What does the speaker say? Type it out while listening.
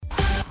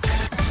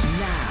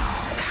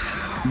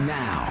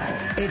Now,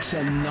 it's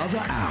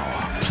another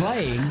hour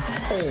playing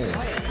all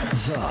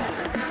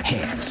the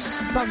hits.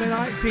 Sunday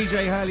night,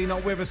 DJ Hurley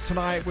not with us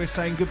tonight. We're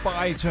saying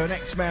goodbye to an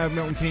ex-mayor of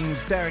Milton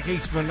Keynes, Derek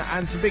Eastman,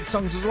 and some big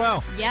songs as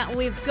well. Yeah,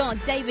 we've got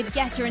David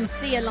Guetta and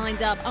Sia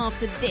lined up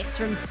after this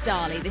from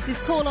Starley. This is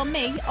Call On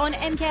Me on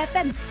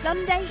MKFM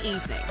Sunday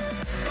evening.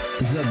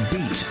 The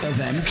beat of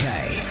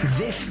MK.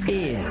 This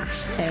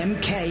is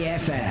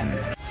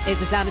MKFM. It's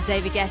the sound of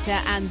David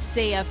Guetta and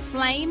Sia.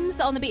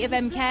 Flames on the beat of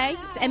MK.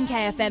 It's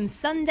MKFM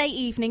Sunday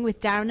evening with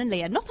Darren and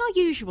Lia. Not our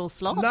usual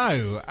slot.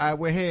 No,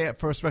 we're here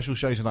for a special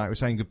show tonight. We're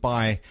saying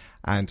goodbye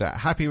and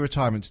happy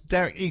retirement to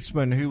Derek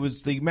Eastman, who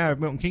was the mayor of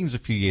Milton Keynes a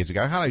few years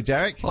ago. Hello,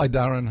 Derek. Hi,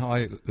 Darren.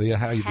 Hi, Lia.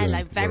 How are you doing?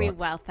 Hello, very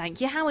well,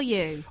 thank you. How are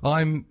you?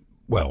 I'm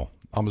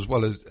as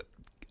well as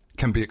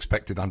can be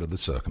expected under the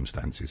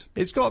circumstances.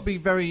 It's got to be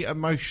very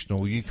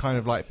emotional. You kind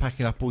of like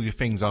packing up all your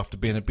things after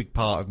being a big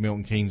part of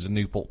Milton Keynes and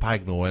Newport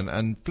Pagnell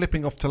and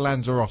flipping off to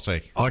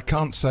Lanzarote. I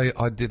can't say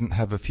I didn't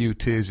have a few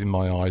tears in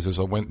my eyes as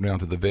I went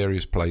round to the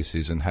various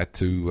places and had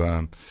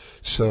to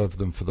serve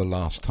them for the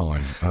last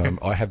time.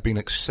 I have been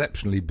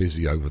exceptionally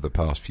busy over the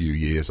past few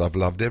years. I've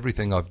loved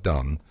everything I've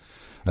done,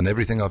 and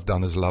everything I've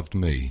done has loved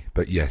me.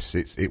 But yes,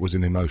 it was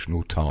an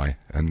emotional tie,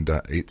 and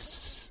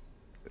it's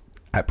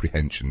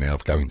apprehension now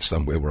of going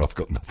somewhere where I've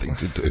got nothing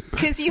to do.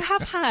 Because you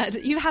have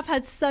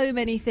had so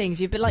many things.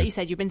 You've been, like you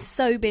said, you've been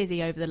so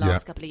busy over the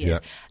last couple of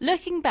years. Yeah.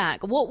 Looking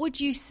back, what would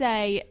you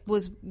say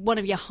was one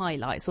of your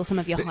highlights or some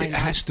of your highlights? It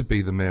has to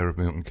be the mayor of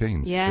Milton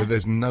Keynes. Yeah.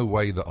 There's no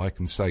way that I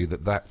can say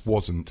that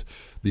wasn't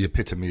the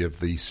epitome of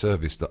the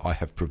service that I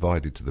have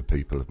provided to the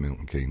people of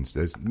Milton Keynes.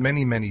 There's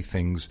many, many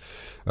things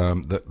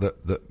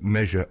that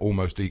measure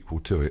almost equal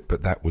to it,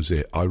 but that was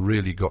it. I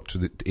really got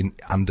to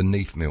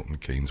underneath Milton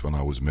Keynes when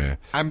I was mayor.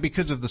 And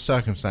because of the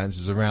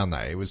circumstances around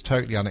that, it was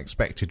totally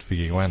unexpected for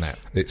you, wasn't it?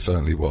 It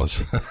certainly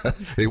was.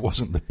 It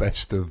wasn't the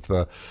best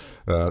of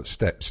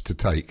steps to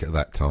take at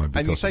that time.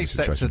 And you say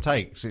steps to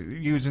take, so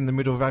you was in the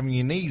middle of having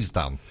your knees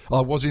done. I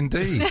was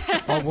indeed.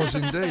 I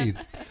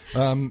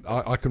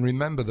can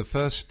remember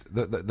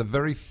the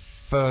very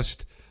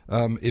first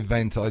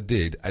event I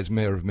did as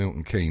mayor of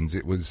Milton Keynes.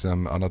 It was,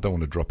 and I don't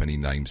want to drop any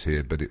names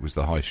here, but it was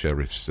the High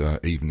Sheriff's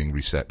evening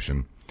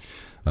reception.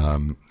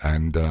 I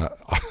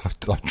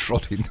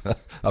trod in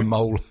a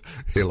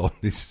molehill on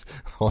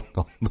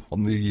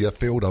the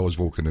field I was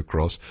walking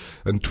across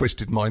and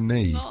twisted my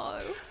knee. No.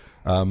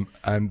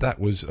 And that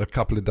was a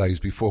couple of days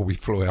before we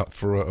flew out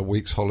for a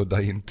week's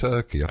holiday in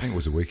Turkey. I think it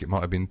was a week, it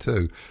might have been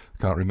 2.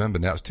 I can't remember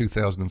now. It's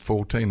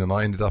 2014, and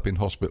I ended up in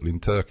hospital in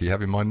Turkey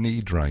having my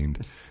knee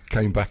drained.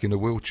 Came back in a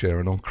wheelchair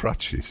and on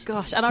crutches.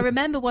 Gosh, and I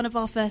remember one of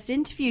our first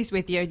interviews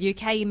with you, and you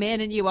came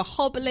in and you were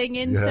hobbling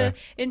into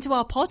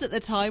our pod at the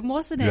time,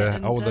 wasn't it? Yeah,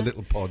 and, the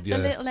little pod, yeah.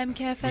 The little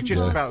MKFM We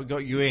just pod. about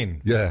got you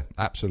in. Yeah,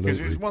 absolutely.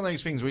 Because it was one of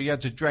those things where you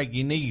had to drag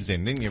your knees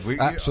in, didn't you?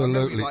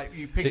 Absolutely. Like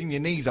you picking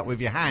your knees up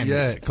with your hands.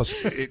 Yeah, because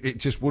it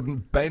just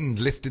wouldn't bend,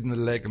 lifting the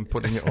leg and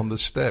putting it on the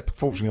step.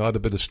 Fortunately, I had a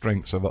bit of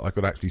strength so that I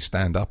could actually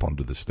stand up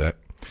onto the step.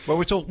 Well,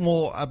 we'll talk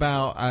more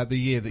about the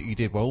year that you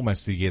did, well,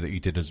 almost the year that you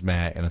did as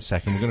mayor in a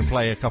second. We're going to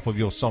play a couple of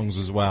your songs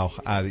as well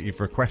that you've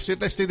requested.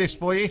 Let's do this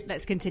for you.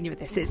 Let's continue with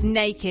this. It's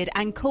Naked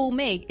and Call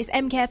Me. It's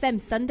MKFM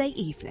Sunday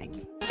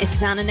evening. It's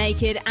Susanna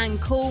Naked and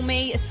Call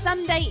Me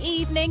Sunday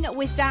evening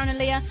with Darren and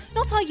Lia.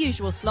 Not our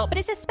usual slot, but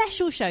it's a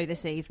special show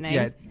this evening.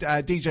 Yeah,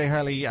 DJ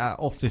Hurley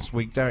off this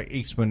week. Derek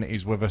Eastman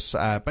is with us,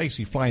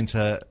 basically flying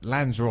to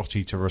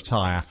Lanzarote to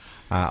retire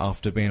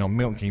after being on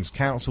Milton Keynes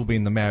Council,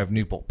 being the mayor of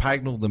Newport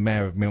Pagnell, the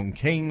mayor of Milton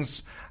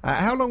Keynes.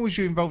 How long was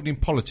you involved in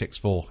politics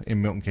for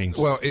in Milton Keynes?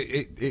 Well,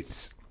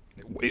 it's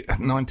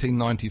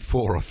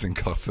 1994, I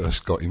think I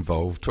first got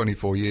involved,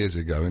 24 years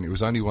ago, and it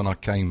was only when I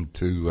came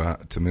to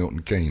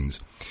Milton Keynes.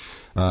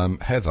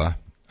 Heather,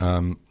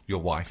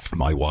 your wife,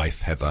 my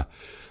wife, Heather,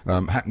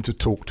 happened to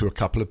talk to a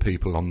couple of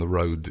people on the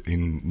road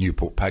in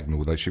Newport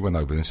Pagnell. She went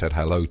over and said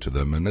hello to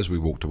them, and as we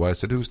walked away, I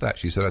said, "Who's that?"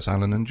 She said, "That's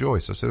Alan and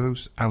Joyce." I said,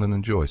 "Who's Alan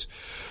and Joyce?"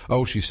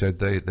 "Oh," she said,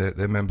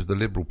 they're members of the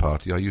Liberal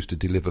Party. I used to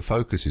deliver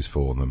focuses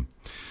for them."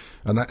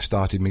 And that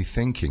started me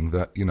thinking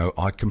that,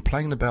 I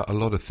complain about a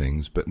lot of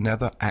things, but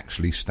never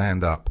actually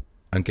stand up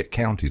and get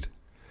counted.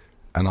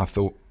 And I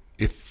thought,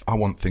 if I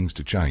want things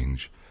to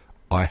change,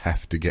 I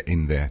have to get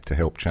in there to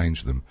help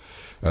change them.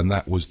 And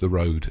that was the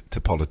road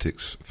to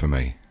politics for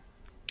me.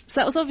 So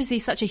that was obviously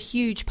such a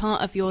huge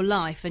part of your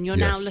life, and you're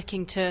now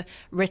looking to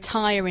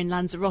retire in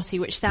Lanzarote,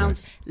 which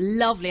sounds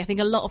lovely. I think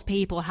a lot of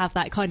people have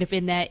that kind of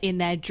in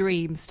their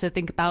dreams, to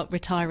think about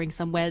retiring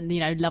somewhere,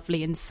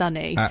 lovely and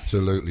sunny.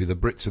 Absolutely. The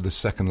Brits are the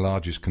second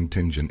largest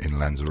contingent in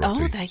Lanzarote.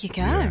 Oh, there you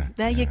go.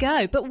 Yeah, you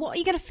go. But what are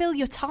you going to fill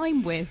your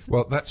time with?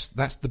 Well, that's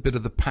the bit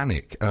of the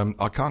panic.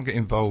 I can't get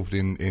involved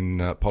in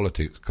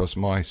politics because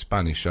my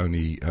Spanish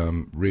only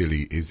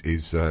really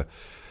is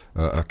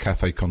a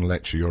cafe con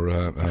leche or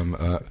a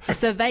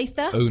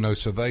cerveza. Uno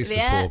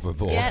cerveza, por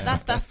favor. Yeah,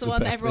 that's the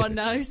one everyone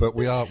knows. But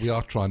we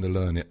are trying to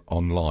learn it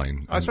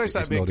online. I suppose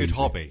that'd be a good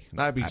hobby.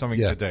 That'd be something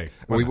to do.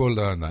 We will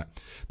learn that.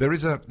 There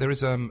is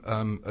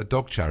a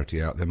dog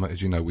charity out there.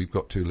 As you know, we've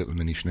got 2 little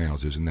mini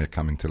schnauzers, and they're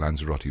coming to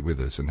Lanzarote with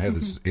us. And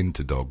Heather's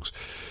into dogs,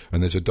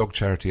 and there's a dog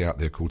charity out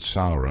there called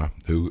Sarah,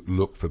 who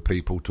look for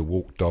people to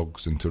walk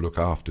dogs and to look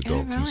after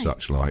dogs and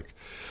such like.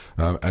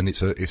 And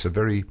it's a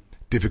very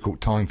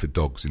difficult time for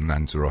dogs in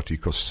Lanzarote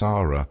because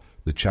Sarah,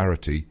 the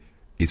charity,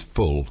 is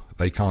full.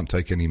 They can't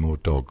take any more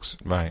dogs.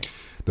 Right.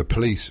 The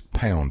police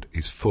pound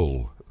is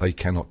full. They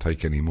cannot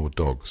take any more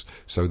dogs.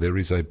 So there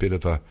is a bit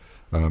of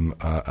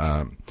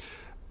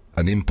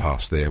an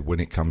impasse there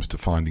when it comes to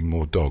finding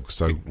more dogs.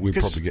 So we'll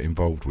probably get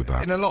involved with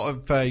that. In a lot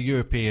of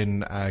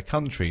European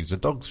countries, the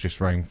dogs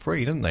just roam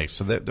free, don't they?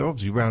 So they're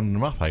obviously rounding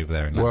them up over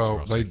there in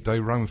Lanzarote. Well, they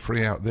roam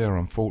free out there,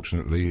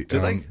 unfortunately. Do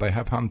they? They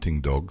have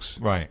hunting dogs.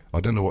 Right. I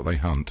don't know what they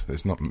hunt.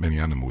 There's not many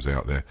animals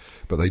out there.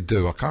 But they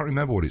do. I can't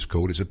remember what it's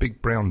called. It's a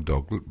big brown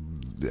dog.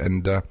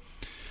 And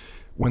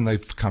when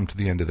they've come to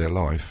the end of their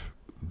life,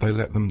 they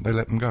let them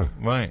go.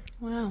 Right.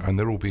 Wow. And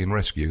they're all being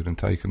rescued and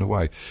taken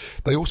away.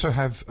 They also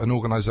have an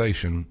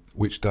organisation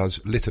which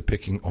does litter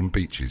picking on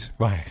beaches.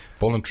 Right.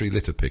 Voluntary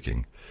litter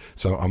picking.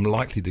 So I'm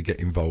likely to get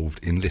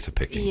involved in litter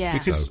picking. Yeah.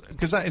 Because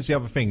that is the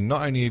other thing.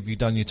 Not only have you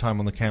done your time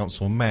on the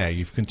council mayor,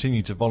 you've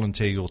continued to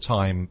volunteer your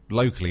time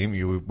locally, haven't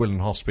you, with Will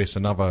and Hospice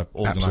and other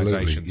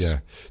organisations. Absolutely, yeah.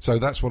 So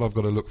that's what I've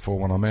got to look for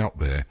when I'm out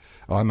there.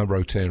 I'm a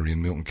Rotarian,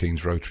 Milton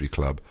Keynes Rotary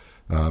Club.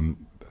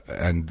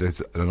 And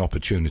there's an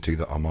opportunity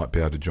that I might be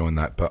able to join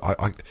that, but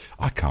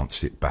I can't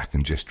sit back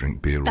and just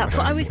drink beer. That's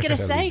what I was going to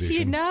say television. to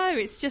you. No,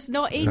 it's just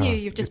not in you.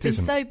 You've just been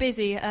so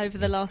busy over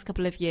the last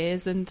couple of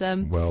years, and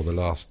well, the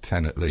last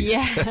 10 at least.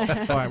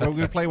 Yeah. All right, well, we're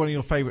going to play one of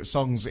your favourite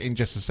songs in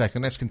just a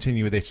second. Let's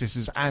continue with this. This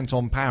is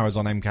Anton Powers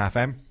on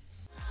MKFM.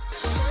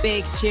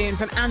 Big tune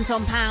from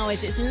Anton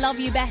Powers. It's Love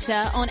You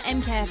Better on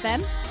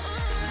MKFM.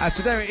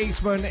 So Darren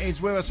Eastman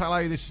is with us.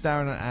 Hello, this is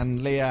Darren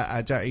and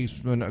Lia. Derek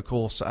Eastman, of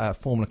course,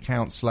 former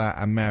councillor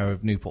and mayor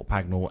of Newport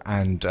Pagnell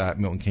and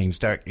Milton Keynes.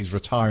 Derek is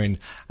retiring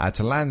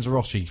to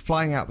Lanzarote,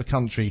 flying out the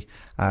country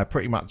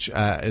pretty much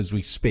as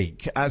we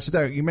speak. So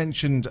Derek, you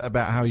mentioned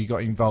about how you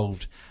got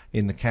involved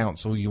in the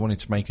council. You wanted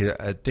to make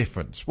a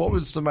difference. What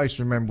was the most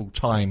memorable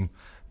time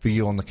for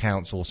you on the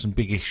council? Some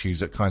big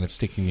issues that kind of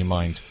stick in your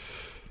mind?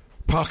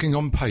 Parking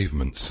on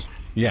pavements.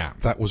 Yeah.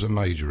 That was a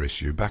major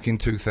issue. Back in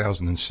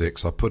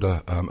 2006, I put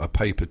a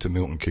paper to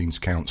Milton Keynes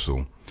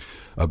Council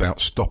about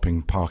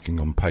stopping parking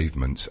on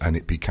pavements, and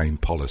it became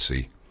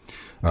policy.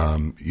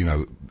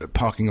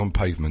 Parking on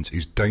pavements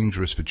is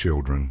dangerous for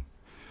children,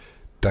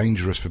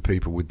 dangerous for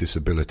people with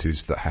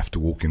disabilities that have to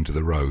walk into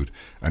the road,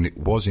 and it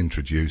was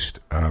introduced,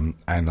 and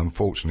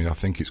unfortunately I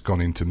think it's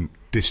gone into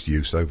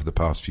disuse over the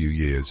past few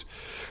years.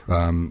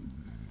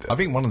 I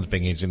think one of the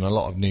things is in a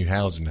lot of new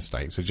housing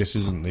estates, there just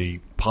isn't the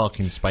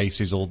parking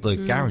spaces or the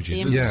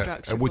garages.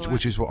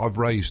 Which is what I've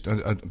raised.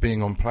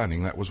 Being on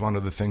planning, that was one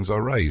of the things I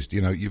raised. You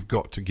know, you've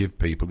got to give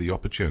people the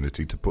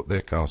opportunity to put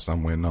their car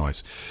somewhere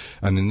nice.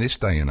 And in this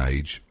day and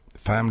age,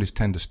 families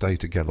tend to stay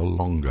together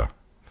longer.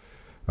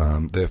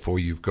 Therefore,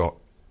 you've got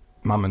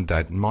mum and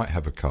dad might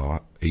have a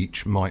car,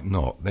 each might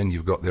not. Then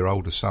you've got their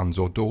older sons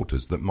or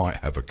daughters that might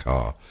have a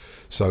car.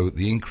 So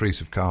the increase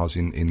of cars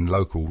in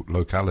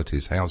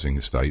localities, housing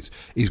estates,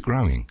 is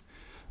growing.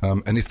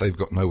 And if they've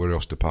got nowhere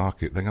else to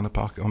park it, they're going to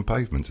park it on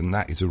pavements, and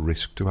that is a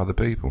risk to other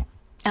people.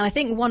 And I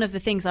think one of the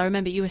things I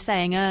remember you were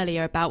saying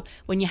earlier about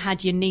when you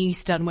had your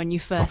knees done when you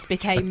first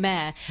became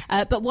mayor,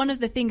 but one of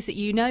the things that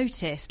you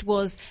noticed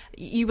was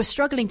you were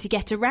struggling to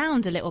get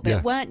around a little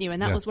bit, weren't you?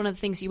 And that was one of the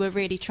things you were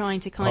really trying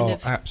to kind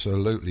of...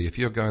 Absolutely. If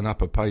you're going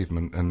up a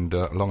pavement and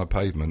along a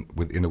pavement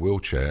in a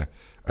wheelchair,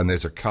 and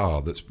there's a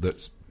car that's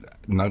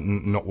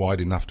not wide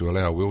enough to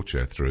allow a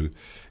wheelchair through,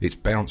 it's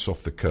bounce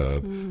off the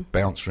curb,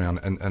 bounce around,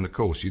 and of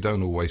course you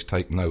don't always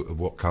take note of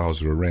what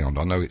cars are around.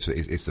 I know it's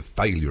the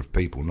failure of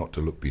people not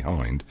to look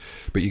behind,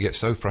 but you get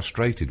so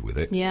frustrated with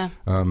it. Yeah.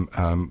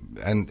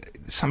 And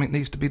something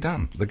needs to be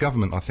done. The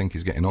government, I think,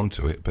 is getting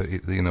onto it, but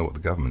you know what the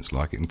government's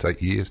like. It can take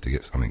years to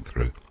get something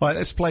through. All right,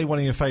 let's play one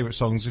of your favourite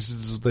songs. This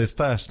is the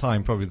first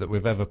time probably that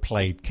we've ever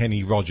played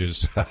Kenny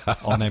Rogers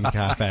on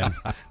MKFM.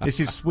 This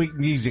is Sweet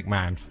Music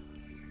Man.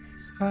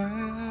 I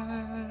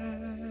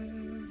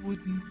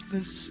wouldn't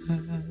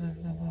listen,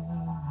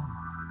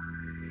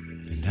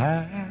 and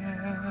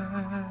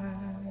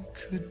I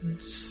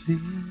couldn't see,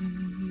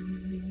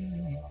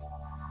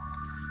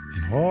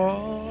 and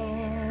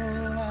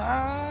all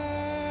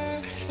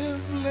I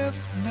have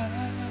left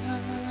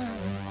now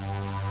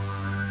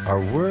are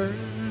words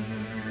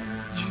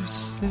you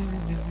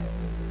said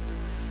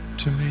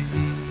to me.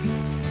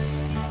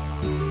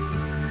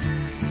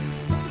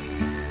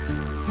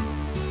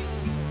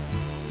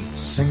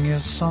 Sing your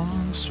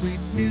song, sweet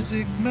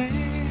music man.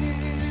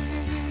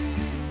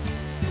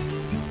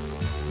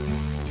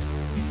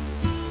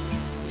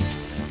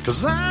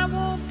 'Cause I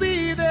won't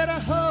be there to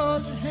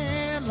hold your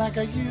hand like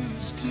I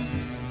used to.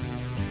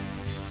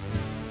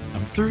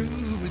 I'm through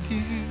with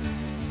you.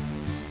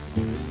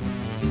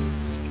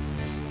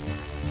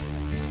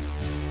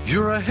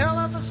 You're a hell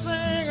of a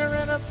singer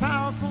and a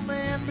powerful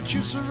man, but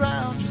you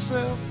surround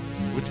yourself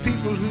with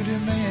people who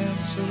demand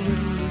so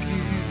little of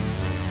you.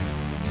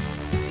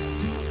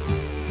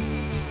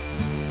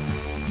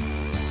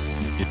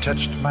 You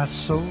touched my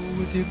soul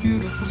with your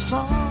beautiful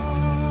song.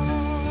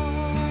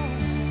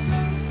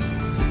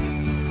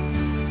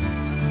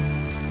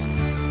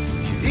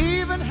 You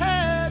even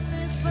had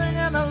me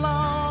singing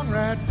along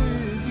right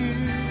with you.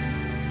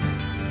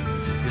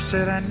 You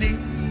said I need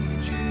you.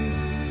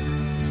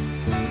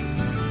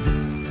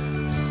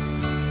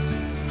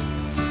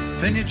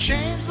 Then you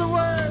changed the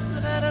words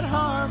and added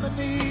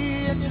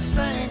harmony, and you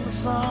sang the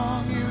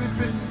song you had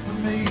written for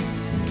me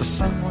to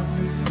someone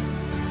new.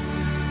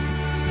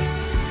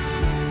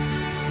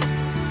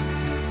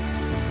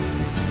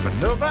 But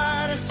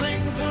nobody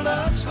sings a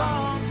love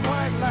song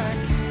quite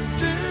like you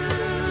do,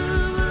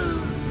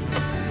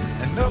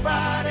 and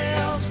nobody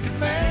else can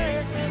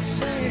make me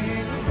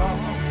sing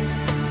along,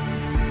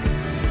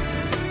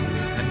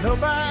 and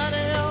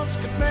nobody else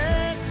can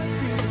make me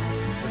feel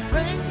that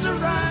things are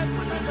right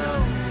when I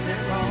know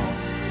they're wrong.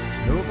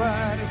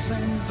 Nobody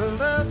sings a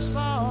love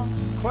song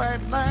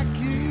quite like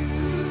you.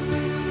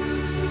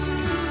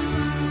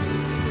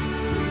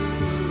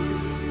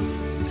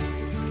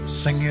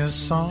 Sing your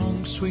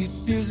song, sweet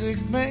music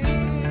man.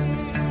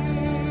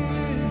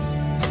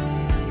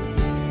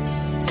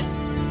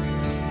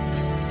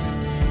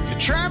 You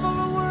travel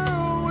the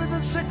world with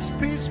a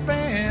six-piece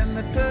band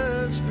that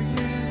does for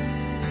you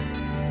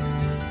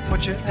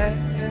what you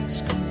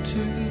ask them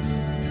to.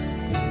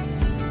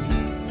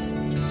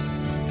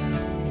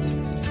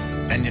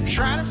 And you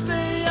try to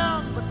stay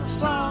young, but the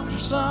songs you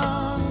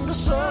sung to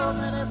so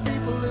many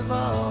people have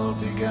all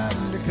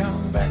begun to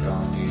come back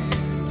on you.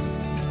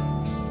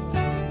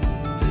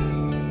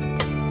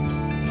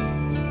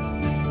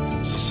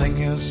 Sing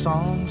your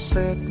song,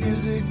 sad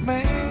music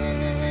man.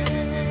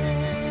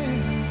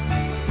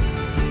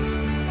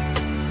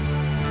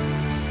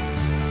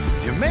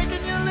 You're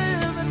making your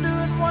living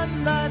doing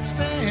one-night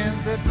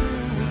stands that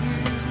through with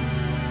you.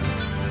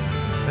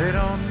 They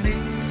don't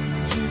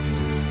need you.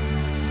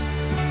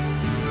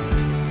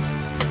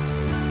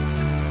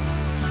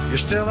 You're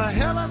still a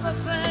hell of a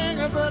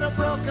singer, but a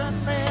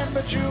broken man.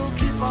 But you'll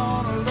keep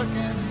on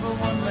looking for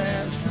one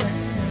last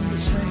friend to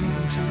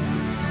sing to.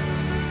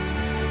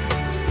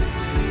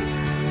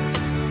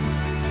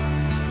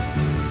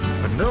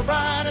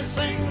 Nobody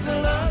sings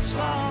a love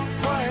song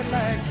quite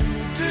like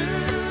you do,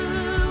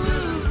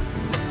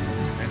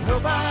 and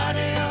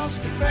nobody else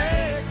can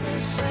make me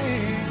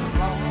sing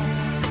along,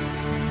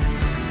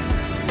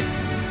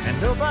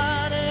 and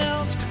nobody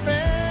else can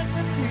make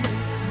me feel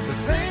that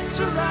things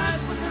are right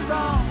when they're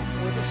wrong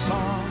with a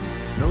song.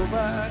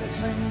 Nobody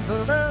sings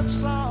a love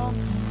song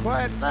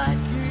quite like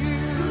you.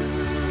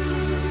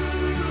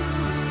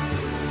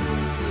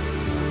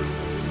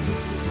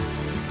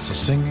 So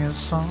sing your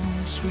song,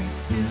 sweet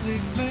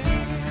music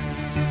man.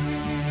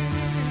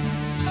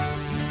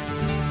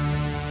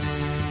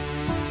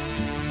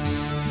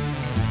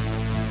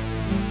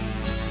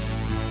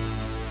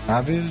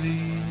 I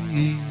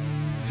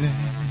believe in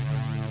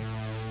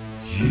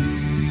you.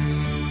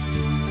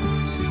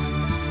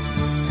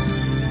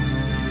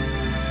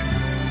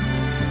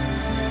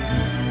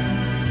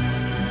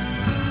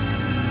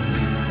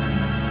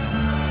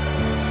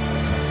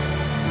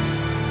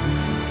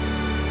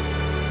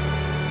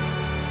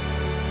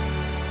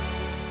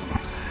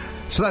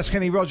 So that's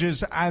Kenny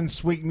Rogers and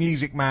Sweet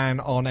Music Man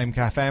on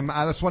MKFM.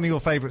 That's one of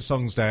your favourite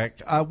songs,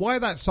 Derek. Why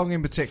that song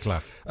in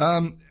particular?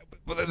 Well,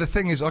 the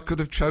thing is, I could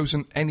have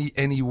chosen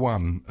any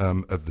one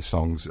of the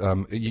songs.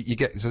 You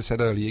get, as I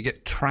said earlier, you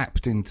get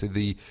trapped into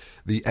the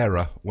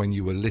era when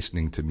you were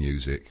listening to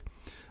music.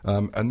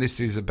 And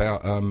this is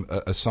about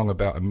a song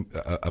about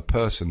a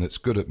person that's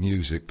good at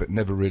music but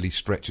never really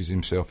stretches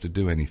himself to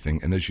do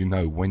anything. And as you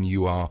know, when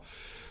you are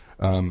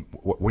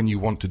when you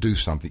want to do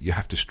something, you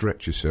have to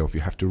stretch yourself.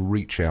 You have to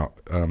reach out.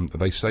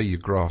 They say your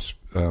grasp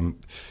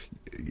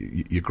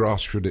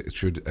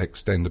should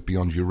extend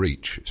beyond your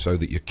reach, so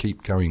that you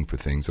keep going for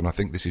things. And I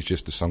think this is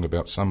just a song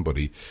about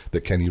somebody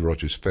that Kenny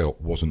Rogers felt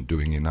wasn't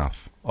doing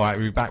enough. All right,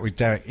 we'll be back with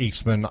Derek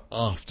Eastman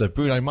after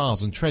Bruno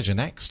Mars and Treasure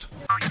next.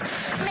 Make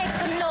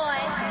some noise.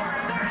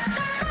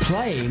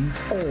 Playing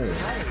all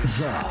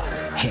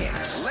the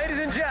hits. Ladies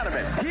and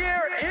gentlemen,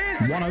 here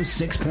is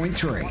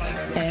 106.3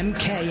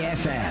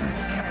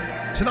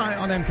 MKFM. Tonight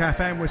on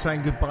MKFM, we're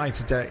saying goodbye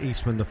to Derek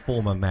Eastman, the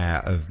former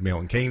mayor of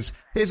Milton Keynes.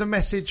 Here's a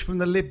message from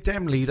the Lib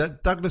Dem leader,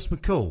 Douglas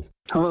McCall.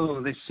 Hello,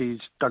 this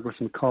is Douglas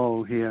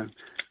McCall here,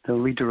 the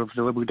leader of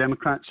the Liberal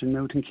Democrats in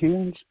Milton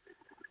Keynes.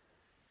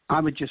 I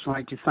would just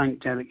like to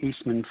thank Derek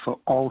Eastman for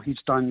all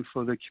he's done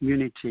for the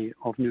community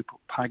of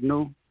Newport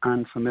Pagnell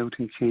and for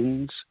Milton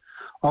Keynes,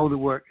 all the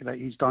work that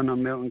he's done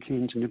on Milton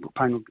Keynes and Newport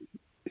Pagnell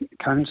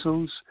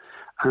councils,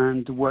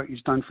 and the work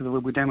he's done for the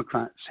Liberal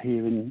Democrats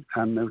here in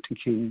Milton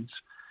Keynes.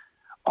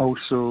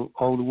 Also,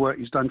 all the work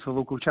he's done for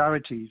local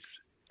charities.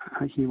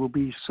 He will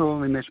be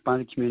sorely missed by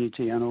the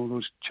community and all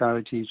those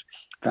charities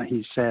that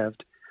he's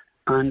served.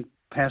 And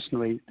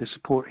personally, the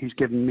support he's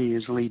given me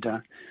as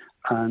leader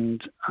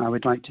and I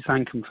would like to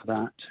thank him for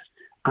that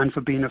and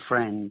for being a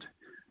friend.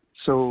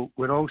 So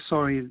we're all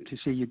sorry to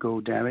see you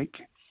go,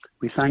 Derek.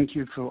 We thank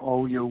you for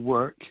all your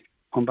work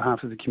on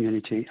behalf of the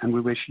community, and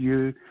we wish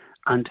you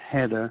and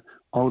Heather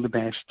all the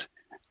best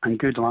and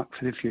good luck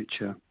for the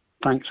future.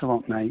 Thanks a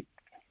lot, mate.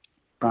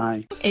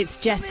 Bye. It's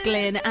Jess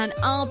Glynn, and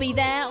I'll be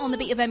there on the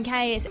beat of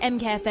MK. It's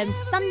MKFM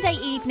Sunday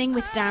evening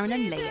with Darren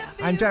and Lia.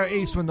 And Derek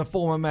Eastman, the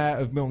former mayor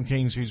of Milton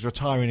Keynes, who's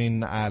retiring in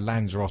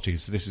Lanzarote.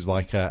 So this is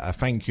like a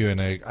thank you and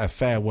a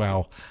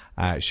farewell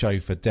show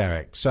for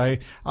Derek. So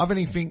I've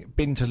only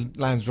been to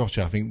Lanzarote,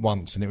 I think,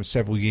 once, and it was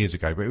several years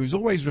ago, but it was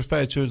always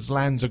referred to as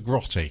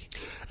Lanzarote.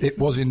 It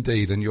was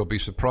indeed, and you'll be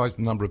surprised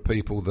the number of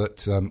people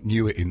that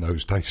knew it in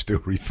those days still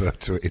refer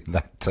to it in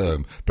that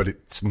term, but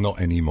it's not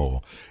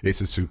anymore.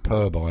 It's a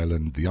superb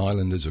island. The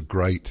islanders are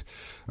great.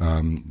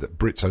 The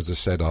Brits, as I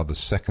said, are the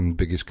second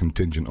biggest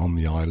contingent on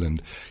the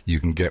island. You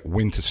can get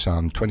winter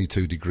sun,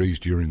 22 degrees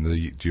during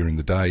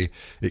the day.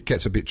 It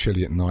gets a bit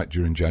chilly at night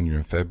during January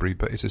and February,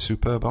 but it's a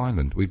superb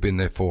island. We've been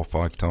there 4 or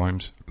 5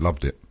 times.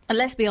 Loved it. And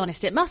let's be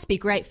honest, it must be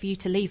great for you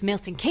to leave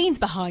Milton Keynes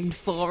behind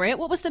for it.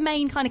 What was the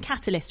main kind of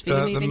catalyst for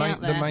you moving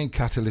out there? The main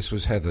catalyst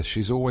was Heather.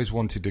 She's always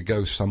wanted to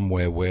go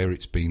somewhere where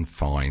it's been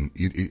fine.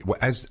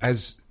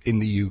 As in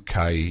the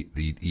UK,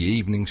 the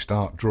evenings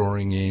start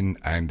drawing in,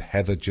 and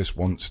Heather just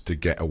wants to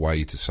get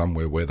away to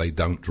somewhere where they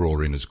don't draw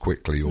in as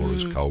quickly or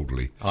as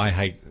coldly. I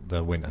hate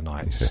the winter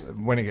nights.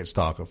 When it gets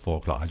dark at 4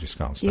 o'clock, I just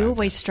can't stand it. You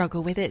always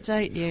struggle with it,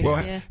 don't you?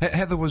 Well, yeah.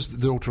 Heather was the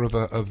daughter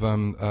of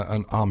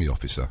an army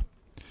officer.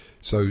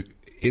 So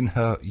in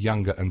her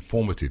younger and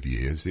formative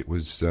years, it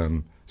was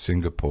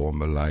Singapore,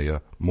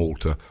 Malaya,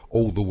 Malta,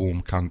 all the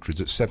warm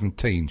countries. At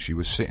 17, she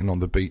was sitting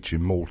on the beach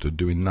in Malta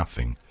doing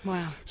nothing.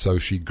 Wow. So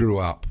she grew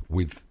up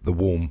with the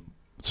warm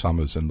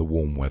summers and the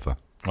warm weather.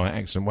 All right,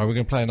 excellent. Well, we're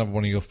going to play another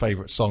one of your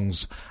favourite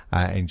songs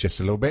in just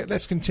a little bit.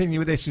 Let's continue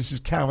with this. This is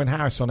Calvin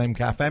Harris on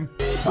MKFM.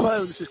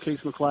 Hello, this is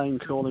Keith McLean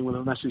calling with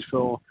a message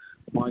for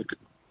my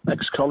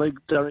ex-colleague,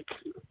 Derek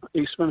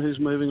Eastman, who's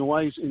moving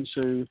away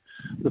into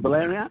the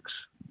Balearics.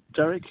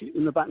 Derek,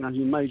 in the background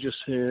you may just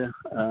hear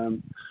the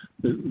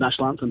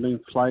national anthem being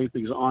played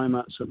because I'm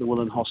at the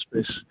Willen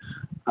Hospice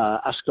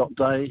Ascot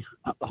Day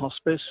at the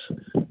hospice.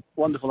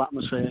 Wonderful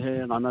atmosphere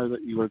here, and I know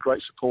that you were a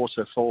great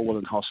supporter for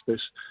Willen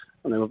Hospice,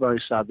 and they were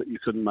very sad that you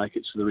couldn't make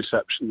it to the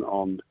reception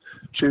on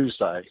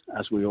Tuesday,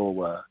 as we all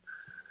were.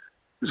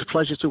 It was a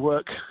pleasure to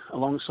work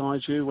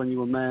alongside you when you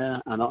were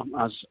mayor, and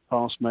as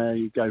past mayor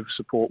you gave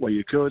support where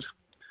you could.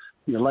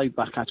 Your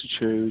laid-back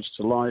attitude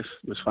to life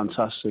was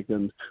fantastic,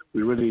 and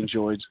we really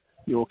enjoyed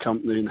your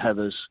company and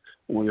Heather's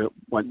when we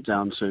went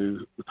down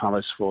to the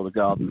palace for the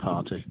garden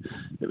party.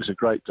 It was a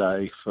great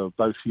day for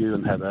both you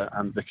and Heather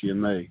and Vicky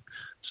and me.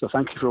 So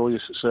thank you for all your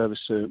service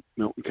to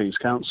Milton Keynes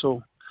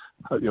Council.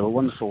 Hope you have a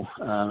wonderful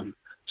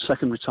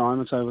second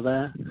retirement over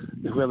there.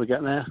 If we ever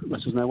get there,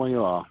 let us know where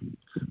you are.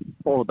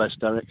 All the best,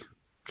 Derek.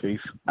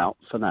 Keith, out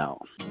for now.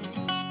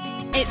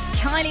 It's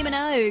Kylie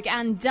Minogue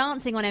and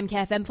Dancing on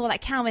MKFM for that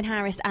Calvin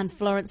Harris and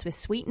Florence with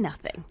Sweet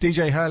Nothing.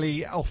 DJ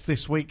Hurley off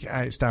this week.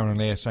 It's Darren and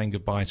Lia saying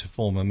goodbye to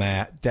former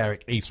Mayor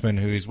Derek Eastman,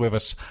 who is with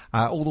us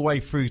all the way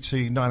through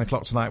to 9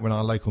 o'clock tonight when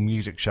our local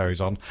music show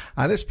is on.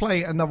 Let's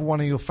play another one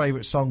of your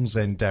favourite songs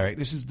then, Derek.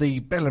 This is the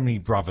Bellamy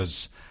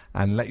Brothers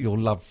and Let Your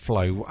Love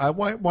Flow.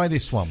 Why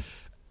this one?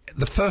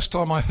 The first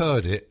time I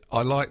heard it,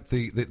 I liked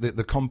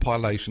the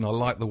compilation. I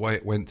liked the way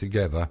it went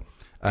together.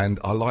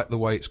 And I like the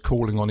way it's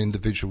calling on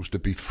individuals to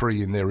be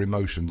free in their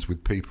emotions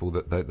with people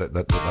that they love,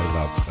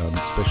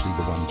 especially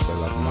the ones they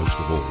love most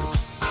of all.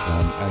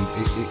 And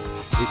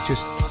it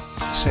just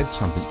said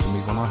something to me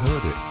when I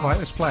heard it. Right,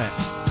 let's play it.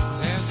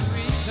 There's a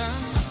reason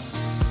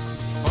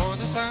for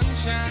the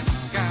sunshine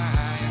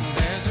sky, and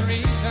there's a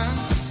reason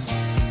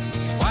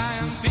why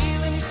I'm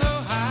feeling so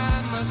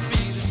high. Must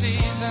be the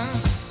season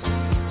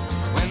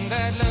when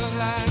that love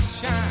light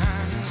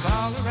shines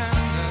all around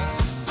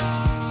us.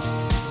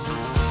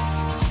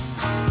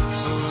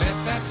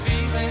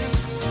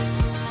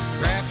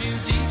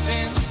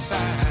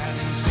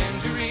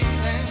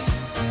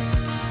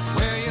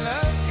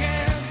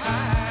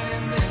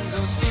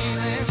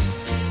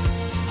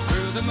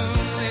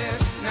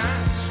 Moonlit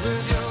nights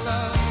with your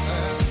lover.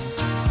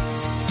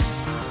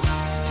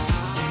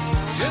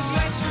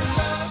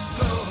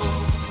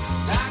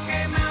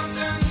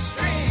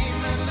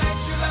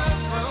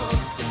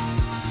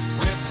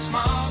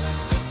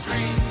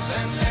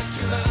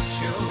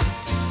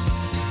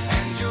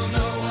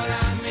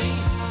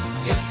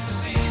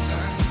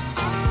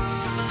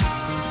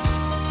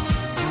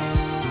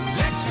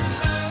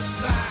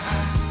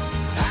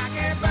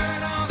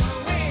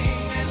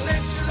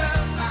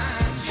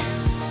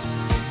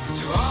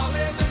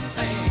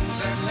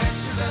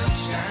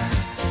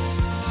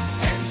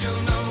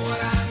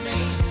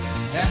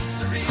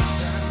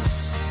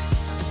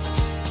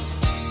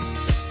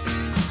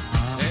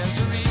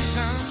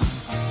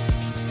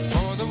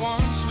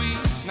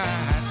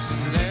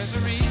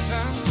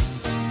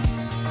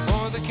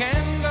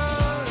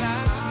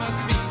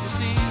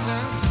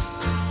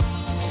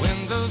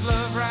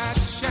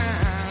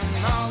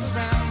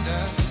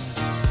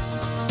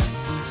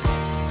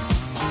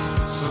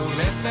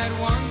 that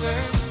wonder,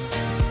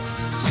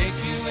 take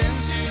you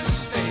into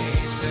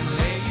space and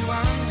lay you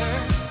under.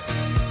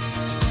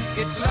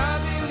 Its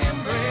loving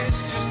embrace,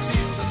 just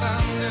feel the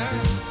thunder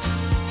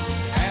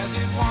as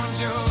it warms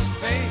your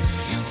face.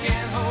 You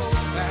can't hold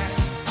back.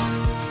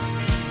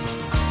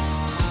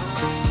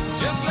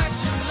 Just let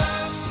your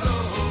love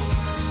flow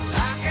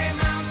like a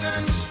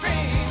mountain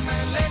stream,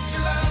 and let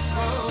your love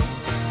grow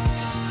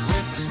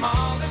with the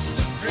smallest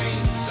of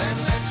dreams, and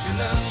let your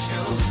love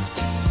show,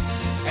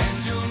 and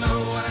you'll know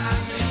what I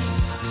mean.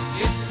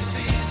 It's the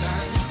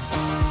season.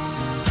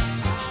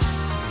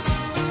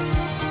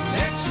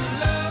 Let your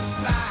love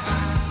fly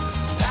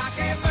like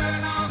a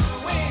bird on the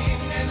wing,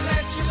 and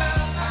let your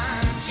love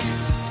find you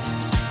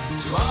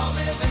to all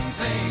living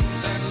things,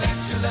 and let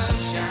your love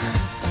shine,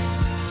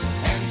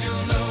 and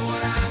you'll know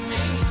what I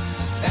mean.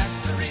 That's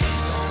the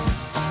reason.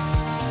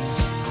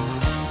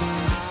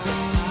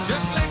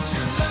 Just let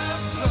your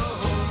love flow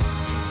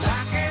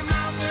like a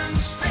mountain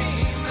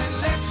stream, and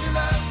let your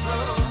love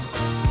grow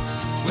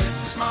with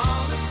the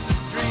smallest of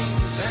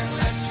dreams, and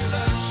let your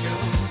love show,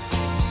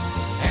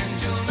 and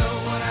you'll know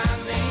what I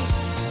mean.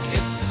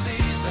 It's the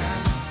season.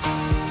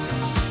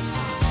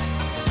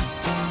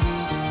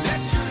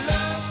 Let your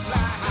love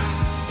fly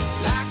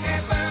like a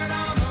bird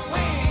on the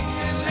wing,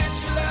 and let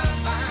your love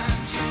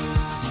find you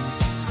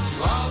to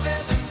all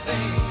living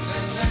things,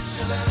 and let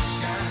your love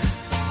shine,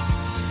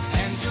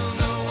 and you'll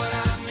know what I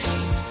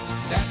mean.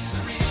 That's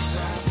the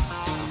reason.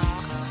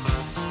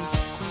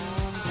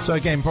 So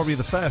again, probably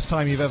the first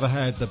time you've ever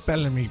heard the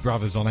Bellamy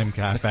Brothers on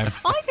MKFM.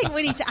 I think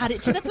we need to add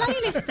it to the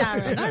playlist,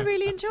 Darren. I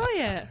really enjoy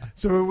it.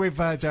 So we're with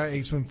Derek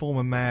Eastman,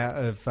 former mayor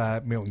of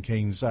Milton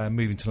Keynes,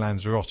 moving to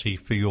Lanzarote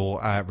for your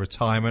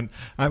retirement.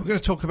 We're going to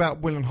talk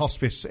about Will and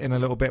Hospice in a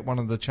little bit, one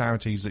of the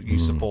charities that you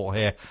support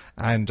here,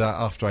 and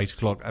after 8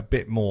 o'clock, a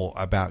bit more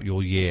about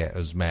your year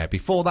as mayor.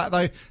 Before that,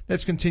 though,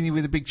 let's continue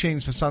with the big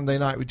tunes for Sunday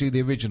night. We do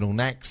the original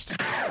next.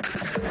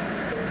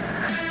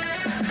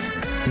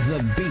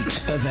 The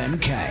beat of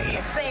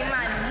MK. Say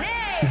my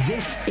name.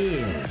 This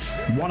is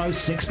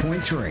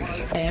 106.3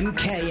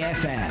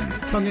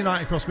 MKFM. Sunday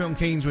night across Milton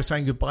Keynes, we're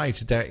saying goodbye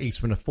to Derek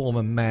Eastman, a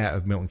former mayor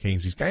of Milton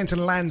Keynes. He's going to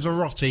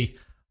Lanzarote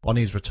on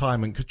his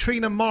retirement.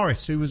 Katrina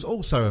Morris, who was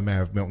also a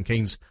mayor of Milton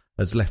Keynes,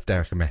 has left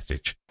Derek a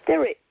message.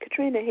 Derek,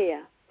 Katrina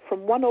here,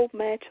 from one old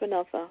mayor to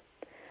another.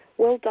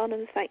 Well done,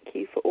 and thank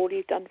you for all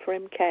you've done for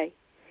MK.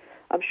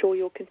 I'm sure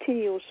you'll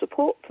continue your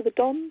support for the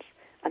Dons,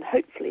 and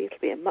hopefully it'll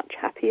be a much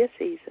happier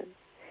season.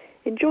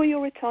 Enjoy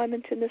your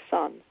retirement in the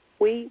sun.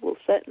 We will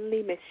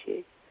certainly miss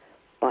you.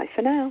 Bye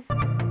for now.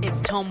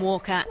 It's Tom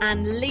Walker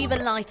and Leave a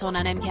Light On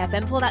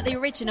MKFM. For that, the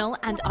original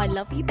and I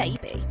Love You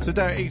Baby. So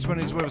Derek Eastman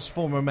is with us,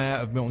 former mayor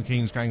of Milton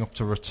Keynes, going off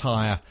to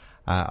retire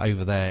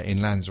over there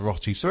in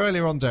Lanzarote. So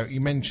earlier on, Derek, you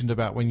mentioned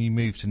about when you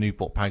moved to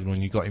Newport Pagnell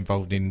and you got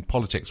involved in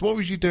politics. What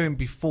was you doing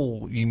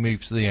before you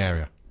moved to the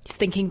area? Just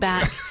thinking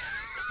back.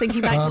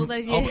 Thinking back to all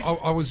those years.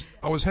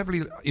 I was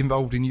heavily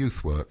involved in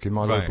youth work in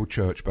my local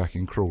church back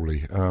in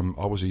Crawley.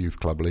 I was a youth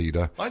club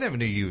leader. I never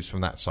knew you was from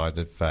that side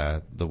of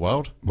the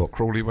world. What,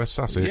 Crawley, West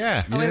Sussex?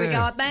 Yeah. Oh, here we go.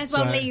 I may as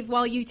well leave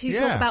while you two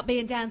talk about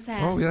being down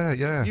south. Oh,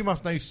 yeah. You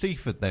must know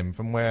Seaford then,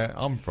 from where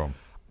I'm from.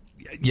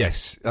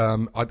 Yes,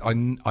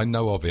 I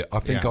know of it. I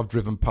think I've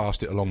driven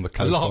past it along the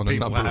coast on a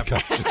number of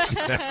occasions.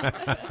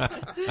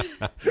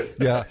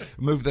 Yeah,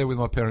 moved there with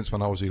my parents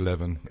when I was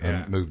 11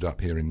 and moved up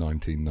here in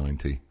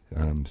 1990.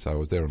 So I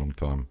was there a long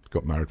time.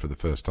 Got married for the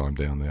first time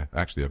down there.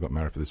 Actually, I got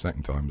married for the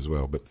second time as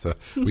well, but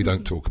we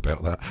don't talk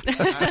about that.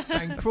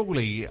 And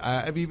Crawley,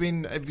 have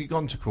you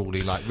gone to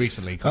Crawley like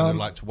recently? Kind of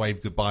like to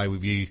wave goodbye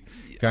with you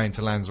going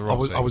to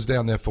Lanzarote. I was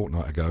down there a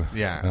fortnight ago.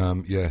 Yeah.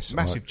 Yes.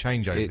 Massive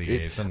change over the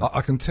years.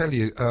 I can tell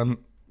you,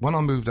 when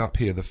I moved up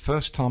here, the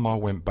first time I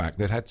went back,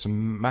 they'd had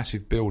some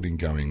massive building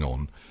going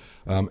on.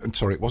 And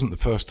sorry, it wasn't the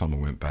first time I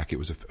went back. It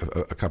was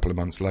a couple of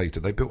months later.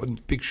 They built a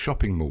big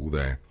shopping mall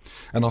there,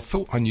 and I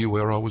thought I knew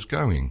where I was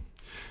going.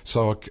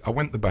 So I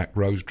went the back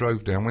roads,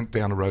 drove down, went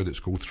down a road that's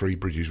called Three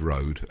Bridges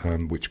Road,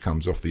 which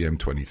comes off the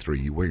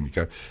M23. You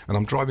go, and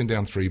I'm driving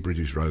down Three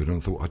Bridges Road, and I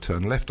thought I'd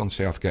turn left on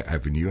Southgate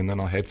Avenue, and then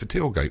I head for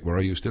Tilgate, where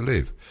I used to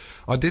live.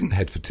 I didn't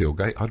head for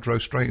Tilgate. I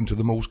drove straight into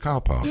the mall's car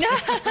park.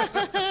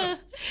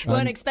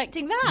 Weren't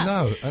expecting that.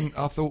 No, and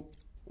I thought,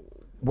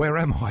 where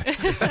am I?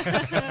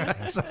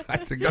 So I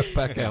had to go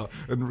back out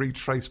and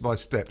retrace my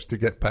steps to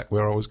get back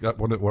where I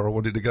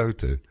wanted to go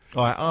to.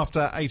 All right,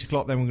 after 8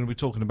 o'clock, then we're going to be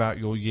talking about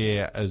your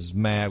year as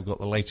mayor. We've got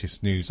the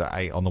latest news at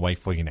 8 on the way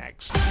for you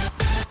next.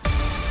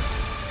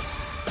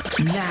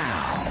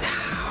 Now,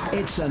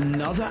 it's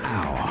another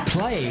hour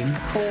playing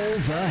all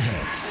the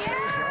hits.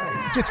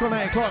 Just gone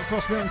 8 o'clock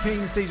across Milton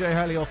Keynes. DJ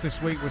Hurley off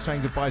this week. We're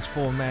saying goodbye to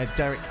former Mayor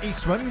Derek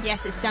Eastman.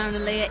 Yes, it's Darren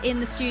and Lia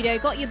in the studio.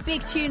 Got your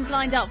big tunes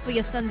lined up for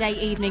your Sunday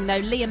evening, though.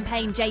 Liam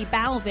Payne, J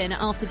Balvin.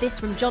 After this,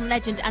 from John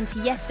Legend and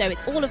Tiesto,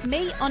 it's All of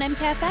Me on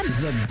MKFM.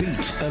 The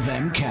beat of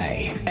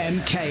MK.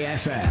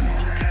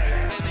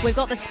 MKFM. We've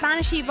got the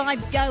Spanishy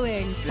vibes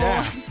going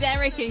for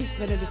Derek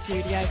Eastman in the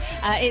studio.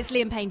 It's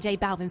Liam Payne, J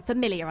Balvin,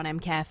 Familiar on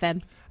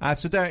MKFM.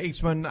 So Derek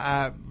Eastman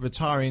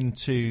retiring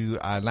to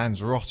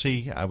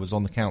Lanzarote, was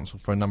on the council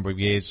for a number of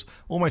years,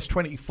 almost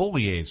 24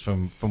 years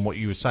from what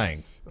you were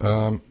saying.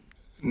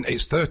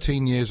 It's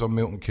 13 years on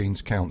Milton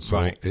Keynes Council.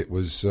 Right. It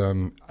was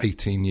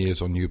 18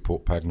 years on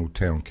Newport Pagnell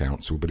Town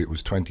Council, but it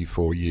was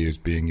 24 years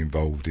being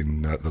involved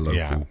in the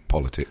local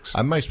politics.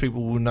 And most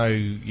people will know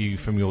you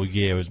from your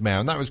year as mayor,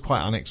 and that was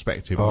quite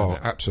unexpected, wasn't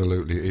it?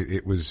 Absolutely.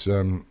 It was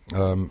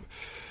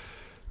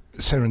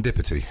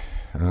serendipity.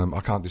 I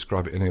can't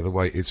describe it any other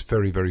way. It's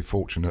very, very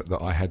fortunate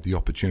that I had the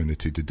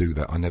opportunity to do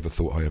that. I never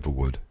thought I ever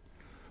would.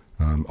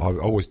 I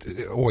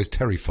always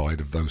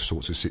terrified of those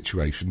sorts of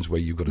situations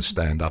where you've got to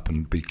stand up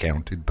and be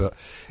counted. But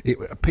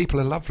people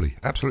are lovely,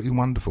 absolutely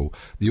wonderful.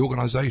 The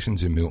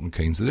organisations in Milton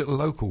Keynes, the little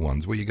local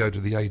ones where you go to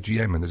the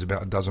AGM and there's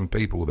about a dozen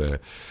people there,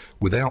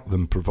 without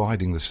them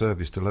providing the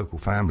service to local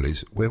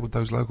families, where would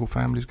those local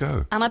families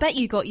go? And I bet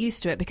you got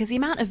used to it, because the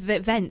amount of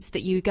events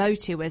that you go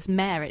to as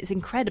mayor, it's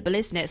incredible,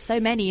 isn't it? So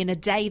many in a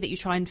day that you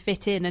try and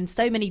fit in, and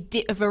so many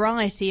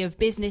variety of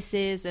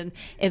businesses and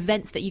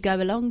events that you go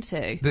along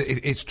to.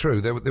 It's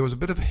true. There was a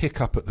bit of a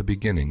hiccup at the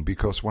beginning,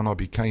 because when I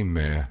became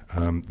mayor,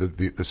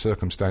 the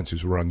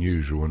circumstances were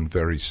unusual and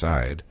very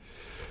sad.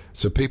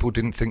 So people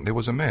didn't think there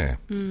was a mayor.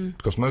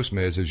 Because most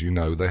mayors, as you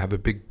know, they have a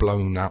big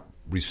blown-up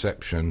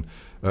reception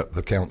at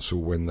the council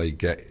when they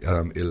get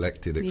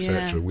elected,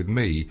 etc. With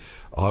me,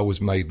 I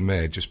was made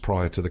mayor just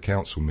prior to the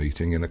council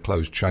meeting in a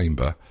closed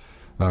chamber.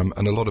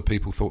 And a lot of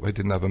people thought they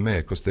didn't have a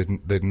mayor because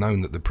they'd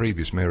known that the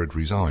previous mayor had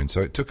resigned.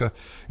 So it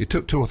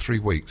took 2 or 3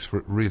 weeks for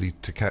it really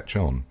to catch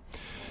on.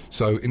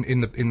 So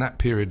in that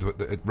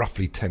period,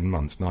 roughly 10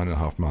 months,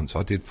 9.5 months,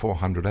 I did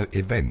 400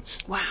 events.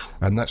 Wow.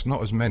 And that's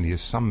not as many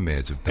as some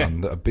mayors have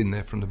done that have been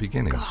there from the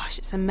beginning. Gosh,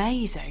 it's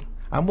amazing.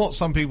 And what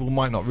some people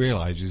might not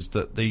realise is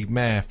that the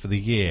mayor for the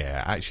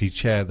year actually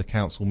chaired the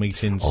council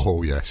meetings.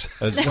 Oh, yes.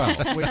 As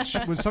well, which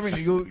was something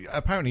that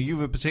apparently you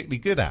were particularly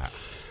good at.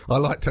 I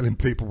like telling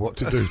people what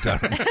to do,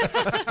 Darren.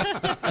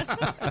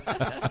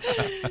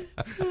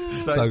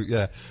 So,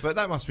 yeah. But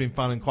that must have been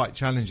fun and quite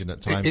challenging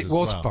at times. It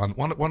was fun.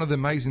 One of the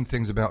amazing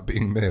things about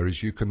being mayor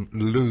is you can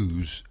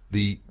lose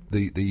the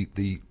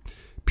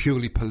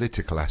purely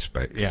political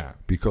aspect. Yeah.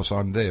 Because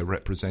I'm there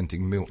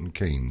representing Milton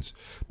Keynes.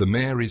 The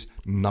mayor is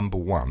number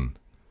one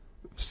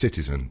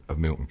citizen of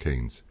Milton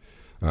Keynes.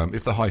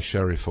 If the High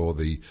Sheriff or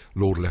the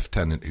Lord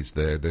Lieutenant is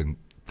there, then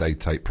they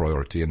take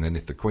priority, and then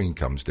if the Queen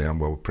comes down,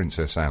 well,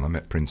 Princess Anne, I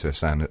met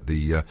Princess Anne at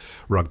the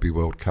Rugby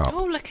World Cup.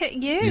 Oh, look at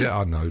you. Yeah,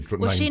 I know.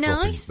 Was she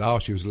nice? Oh,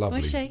 she was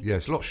lovely. Was she?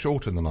 Yes, a lot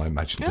shorter than I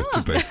imagined it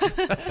to be.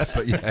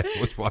 But yeah,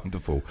 it was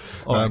wonderful.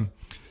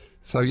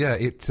 So yeah,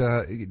 it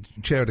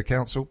chair of the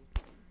council.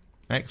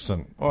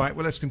 Excellent. All right,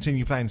 well, let's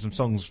continue playing some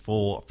songs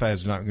for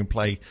Thursday night.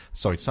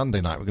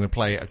 Sunday night. We're going to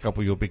play a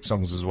couple of your big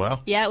songs as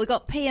well. Yeah, we've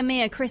got Pia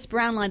Mia, Chris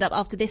Brown lined up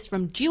after this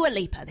from Dua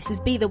Lipa. This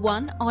is Be The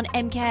One on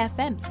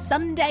MKFM,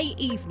 Sunday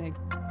evening.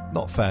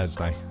 Not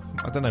Thursday.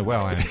 I don't know where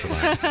I am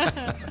today.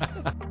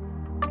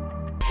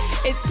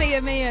 It's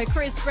Pia Mia,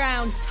 Chris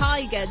Brown,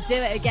 Tiger, Do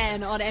It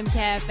Again on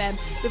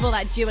MKFM. Before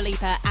that, Dua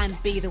Lipa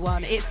and Be The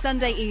One. It's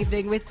Sunday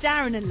evening with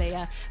Darren and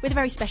Lia, with a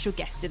very special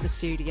guest in the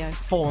studio.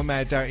 Former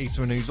Mayor Derek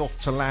Eastman, who's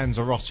off to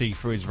Lanzarote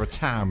for his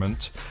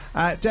retirement.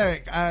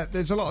 Derek,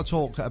 there's a lot of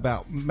talk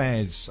about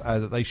mayors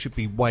that they should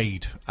be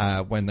weighed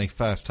when they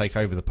first take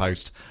over the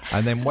post,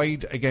 and then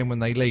weighed again when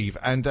they leave.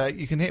 And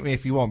you can hit me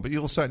if you want, but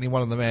you're certainly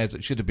one of the mayors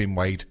that should have been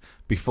weighed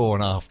before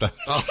and after.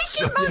 Oh,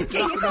 you monkey!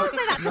 You can't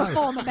say that to a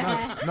former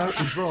mayor. No,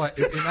 he's right.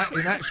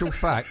 In actual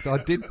fact, I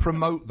did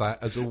promote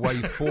that as a way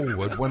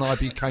forward when I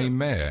became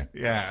mayor.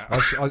 Yeah.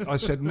 I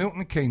said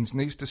Milton Keynes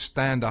needs to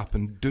stand up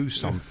and do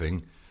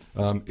something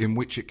in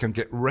which it can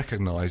get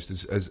recognised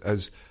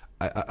as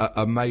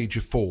a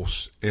major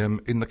force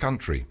in the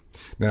country.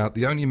 Now,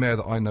 the only mayor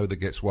that I know that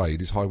gets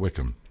weighed is High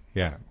Wycombe.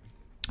 Yeah.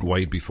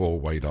 Weighed before,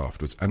 weighed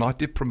afterwards. And I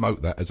did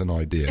promote that as an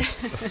idea.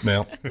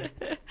 Now,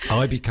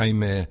 I became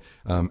mayor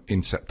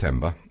in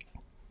September,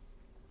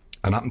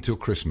 and up until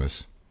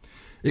Christmas,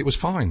 it was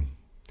fine.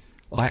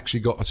 I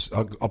actually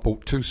I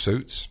bought 2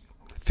 suits,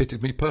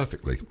 fitted me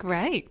perfectly.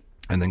 Great.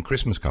 And then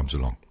Christmas comes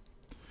along.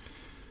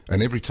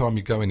 And every time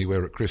you go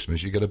anywhere at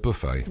Christmas, you get a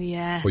buffet.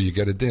 Yes. Or you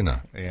get a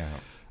dinner. Yeah.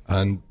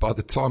 And by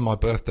the time my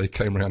birthday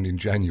came around in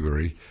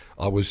January,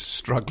 I was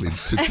struggling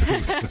to do.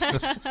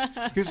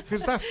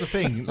 Because that's the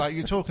thing. Like,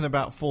 you're talking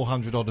about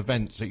 400 odd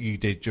events that you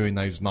did during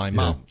those 9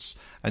 months,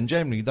 and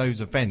generally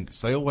those events,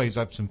 they always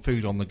have some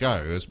food on the go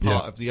as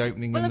part of the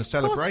opening and the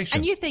celebration.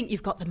 And you think,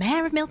 you've got the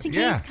mayor of Milton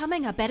Keynes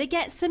coming, I better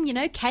get some,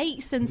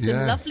 cakes and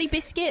some lovely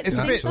biscuits. It's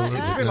and things like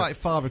it's that. a bit like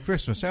Father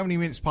Christmas. How many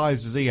mince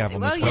pies does he have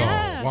on the 12th?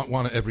 Yeah.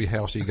 One at every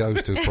house he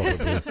goes to,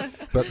 probably.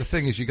 But the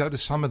thing is, you go to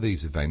some of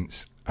these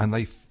events, and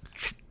they...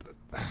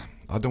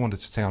 I don't want to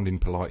sound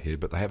impolite here,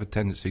 but they have a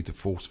tendency to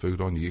force food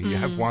on you. You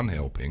have one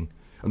helping,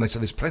 And they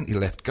said, there's plenty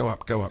left, go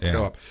up, go up,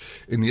 go up.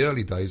 In the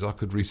early days, I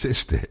could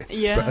resist it.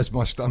 Yeah. But as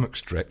my stomach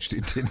stretched,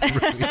 it didn't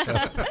really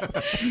help.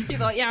 You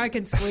thought, I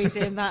can squeeze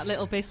in that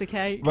little piece of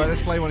cake. Right,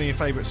 let's play one of your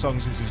favourite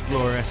songs. This is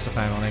Gloria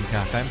Estefan on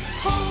MKFM.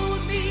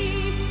 Hold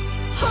me,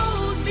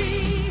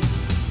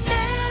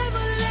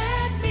 never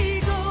let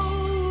me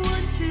go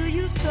until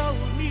you've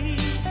told me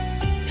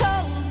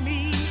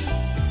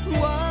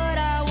what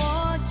I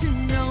want to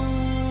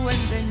know, and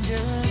then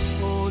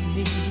just hold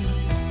me,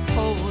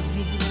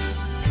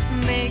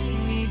 make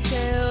me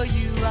tell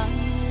you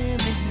I'm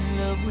in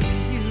love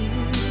with you.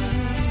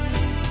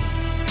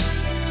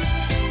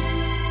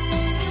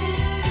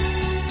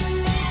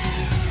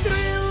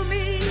 Thrill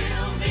me,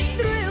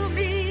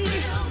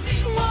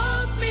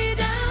 walk me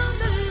down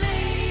the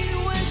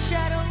lane where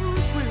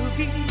shadows will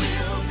be,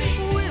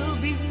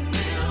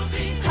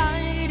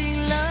 hiding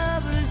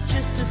lovers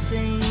just the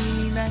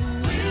same as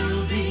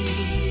we'll be,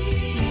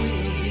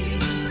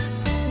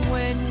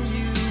 when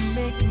you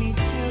make me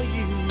tell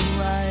you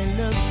I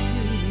love you.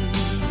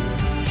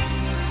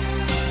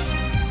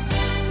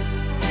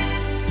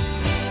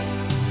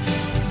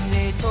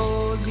 They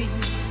told me,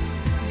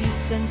 be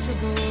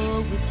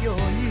sensible with your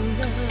new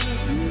love.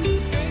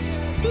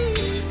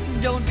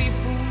 Don't be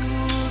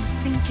fooled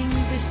thinking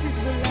this is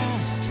the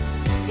last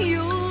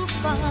you'll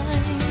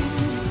find.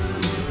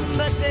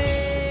 But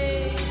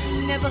they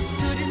never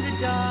stood in the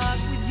dark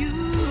with you,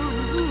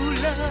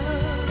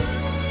 love.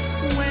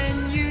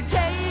 When you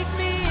take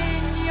me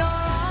in your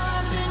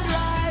arms and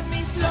drive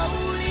me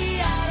slowly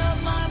out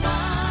of my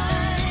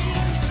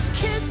mind,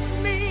 kiss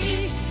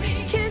me.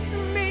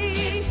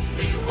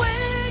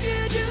 When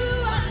you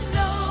do, I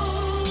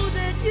know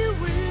that you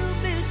will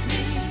miss me.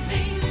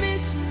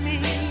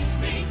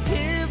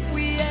 If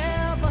we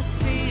ever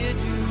see you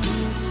do,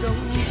 so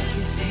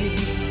kiss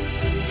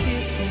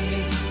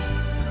me,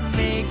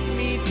 make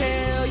me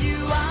tell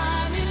you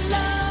I'm in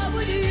love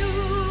with you.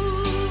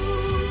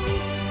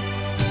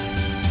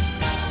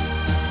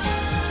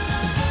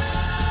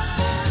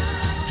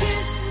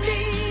 Kiss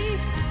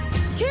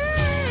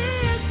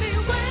me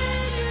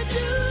when you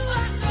do, I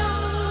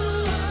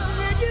know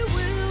that you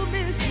will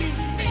miss me.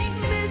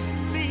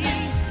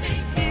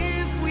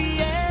 If we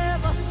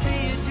ever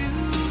see you do,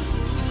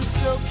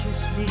 so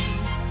kiss me,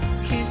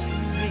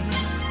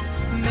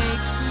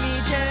 make me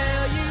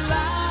tell you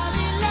I'm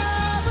in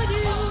love with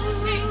you.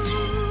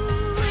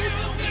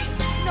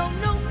 No,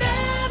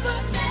 never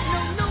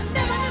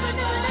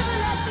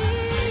let me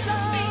go.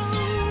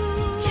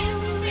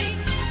 Kiss me,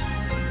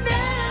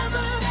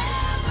 never let me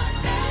go.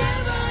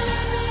 Never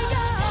let me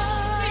go.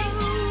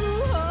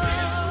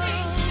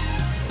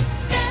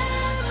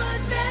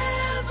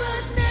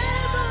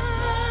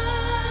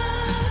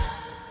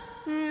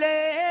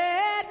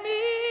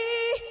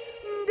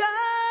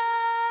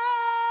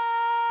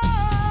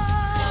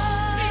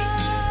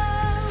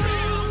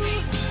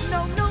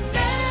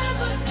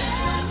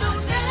 No,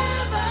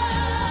 never.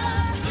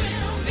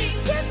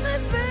 Kiss me,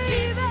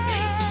 baby.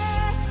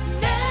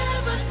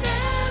 Never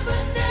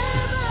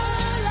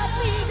let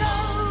me go. Never let me go.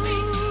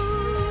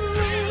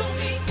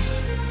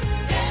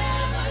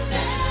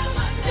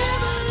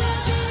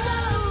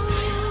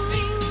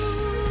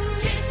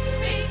 Kiss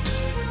me. Never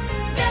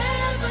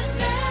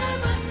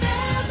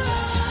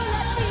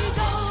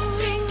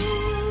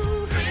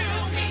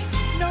let me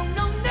go. No,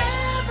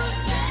 never.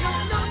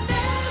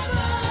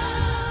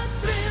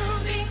 Thrill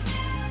me.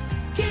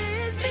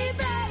 Kiss me,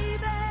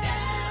 baby.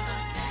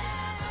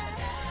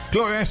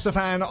 Gloria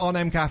Estefan on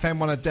MKFM,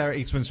 one of Derek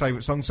Eastman's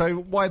favourite songs. So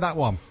why that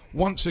one?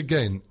 Once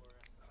again,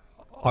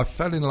 I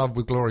fell in love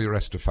with Gloria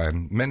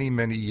Estefan many,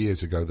 many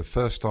years ago, the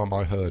first time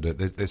I heard it.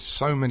 There's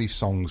so many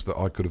songs that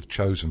I could have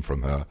chosen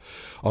from her.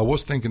 I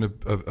was thinking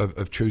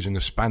of choosing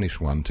a Spanish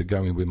one to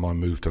go in with my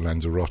move to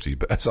Lanzarote,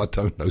 but as I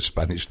don't know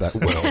Spanish that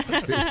well,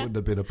 it wouldn't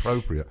have been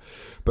appropriate.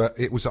 But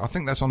it was, I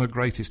think that's on her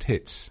greatest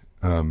hits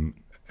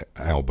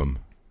album.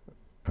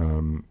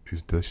 Do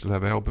they still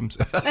have albums?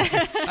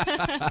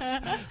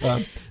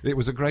 It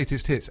was a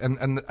greatest hits,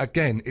 and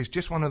again, it's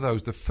just one of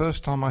those. The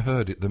first time I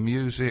heard it, the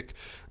music,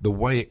 the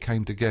way it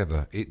came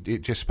together,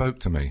 it just spoke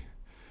to me,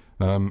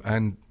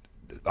 and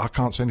I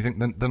can't say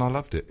anything. Then I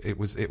loved it. It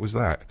was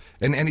that,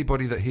 and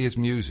anybody that hears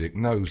music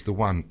knows the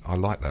one. I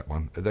like that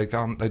one. They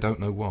don't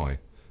know why,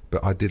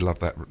 but I did love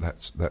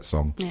that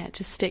song. Yeah, it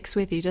just sticks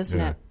with you, doesn't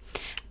it?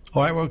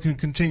 All right, well, we can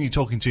continue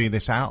talking to you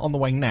this hour. On the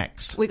way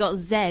next, we got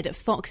Zed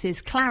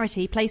Fox's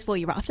Clarity plays for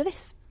you right after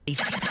this.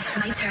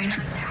 My turn.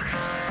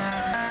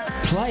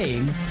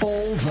 Playing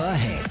all the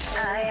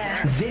hits.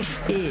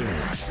 This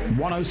is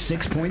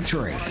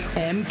 106.3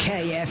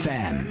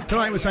 MKFM.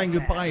 Tonight we're saying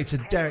goodbye to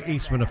Derek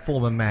Eastman, a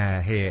former mayor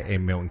here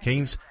in Milton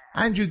Keynes.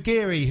 Andrew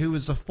Geary, who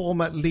was the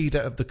former leader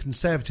of the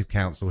Conservative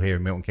Council here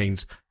in Milton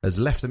Keynes, has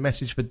left a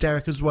message for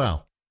Derek as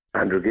well.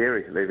 Andrew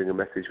Geary leaving a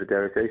message for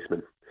Derek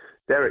Eastman.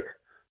 Derek,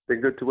 been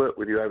good to work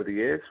with you over the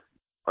years.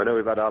 I know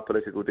we've had our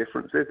political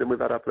differences and we've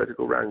had our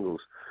political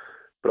wrangles,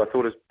 but I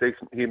thought as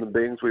decent human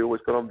beings we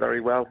always got on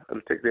very well,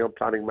 and particularly on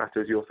planning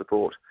matters, your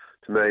support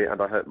to me, and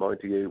I hope mine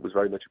to you, was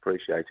very much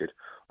appreciated.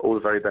 All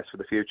the very best for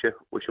the future.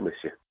 We shall miss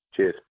you.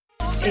 Cheers.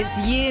 It's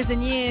Years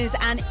and Years,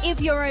 and If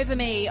You're Over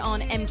Me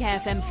on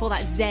MKFM for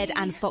that Z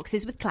and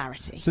Foxes with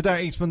Clarity. So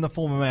Derek Eastman, the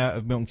former mayor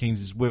of Milton Keynes,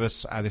 is with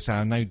us at this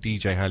hour. No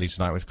DJ Hurley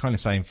tonight. We're kind of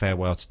saying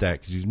farewell to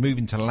Derek because he's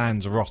moving to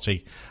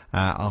Lanzarote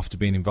after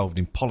being involved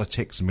in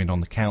politics and being on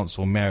the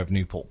council, mayor of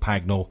Newport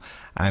Pagnell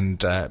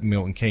and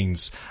Milton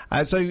Keynes.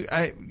 So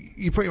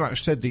you pretty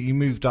much said that you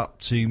moved up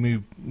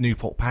to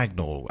Newport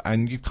Pagnell,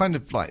 and you've kind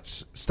of like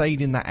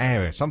stayed in that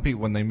area. Some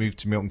people, when they move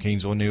to Milton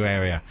Keynes or a new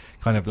area,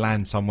 kind of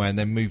land somewhere and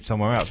then move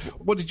somewhere else.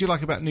 What did you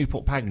like about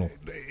Newport Pagnell?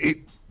 It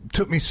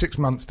took me 6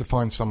 months to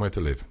find somewhere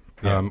to live.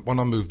 Yeah. When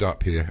I moved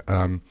up here,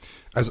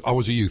 as I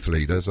was a youth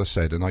leader, as I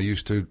said, and I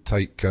used to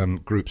take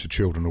groups of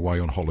children away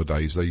on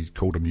holidays. They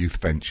called them youth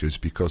ventures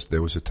because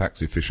there was a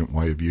tax-efficient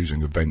way of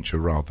using a venture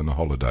rather than a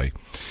holiday.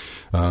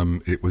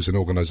 It was an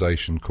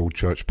organisation called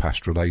Church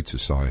Pastoral Aid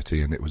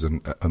Society, and it was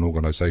an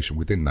organisation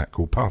within that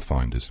called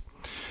Pathfinders.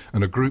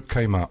 And a group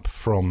came up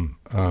from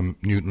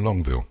Newton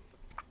Longville,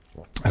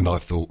 and I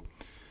thought,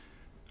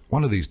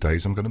 one of these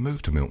days I'm going to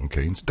move to Milton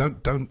Keynes.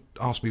 Don't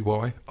ask me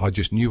why. I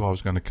just knew I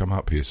was going to come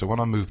up here. So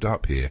when I moved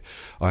up here,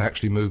 I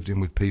actually moved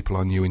in with people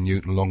I knew in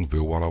Newton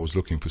Longville while I was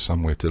looking for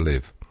somewhere to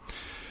live.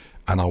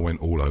 And I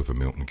went all over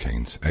Milton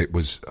Keynes. It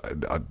was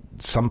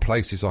some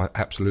places I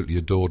absolutely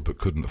adored but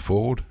couldn't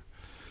afford.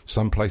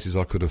 Some places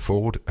I could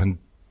afford and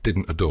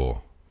didn't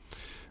adore.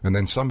 And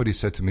then somebody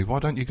said to me, why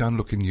don't you go and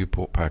look in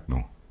Newport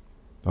Pagnell?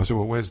 I said,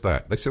 well, where's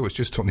that? They said, well, it's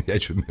just on the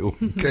edge of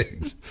Milton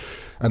Keynes.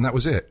 And that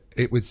was it.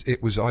 It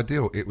was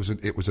ideal. It was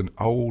an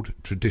old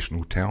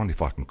traditional town,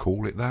 if I can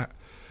call it that.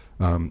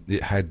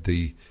 It had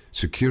the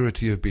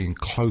security of being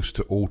close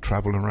to all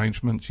travel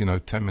arrangements,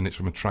 10 minutes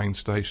from a train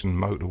station,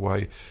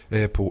 motorway,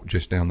 airport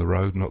just down the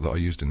road. Not that I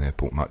used an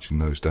airport much in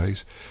those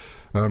days.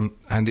 And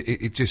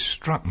it just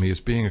struck me as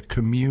being a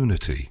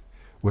community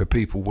where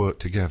people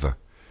worked together.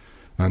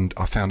 And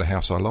I found a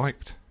house I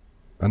liked,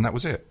 and that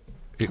was it.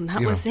 And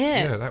that was it.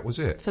 Yeah, that was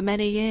it. For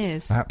many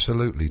years.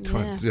 Absolutely.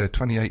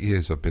 28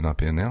 years I've been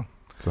up here now.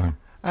 So.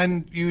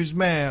 And you as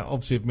mayor,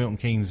 obviously, of Milton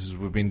Keynes, as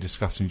we've been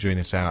discussing during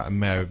this hour, and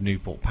mayor of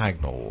Newport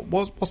Pagnell.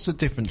 What's the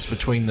difference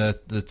between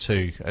the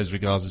two as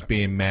regards as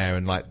being mayor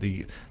and like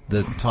the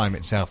time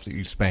itself that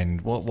you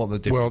spend? What are the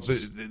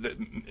differences? Well,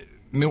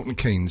 Milton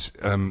Keynes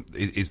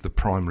is the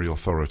primary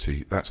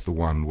authority. That's the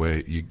one where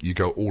you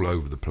go all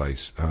over the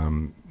place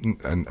and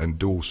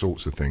do all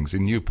sorts of things.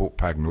 In Newport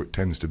Pagnell, it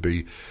tends to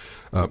be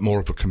more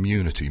of a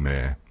community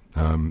mayor,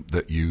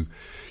 that you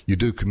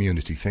do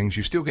community things.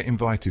 You still get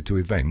invited to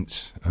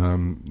events,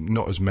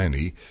 not as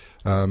many.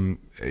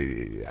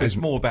 It's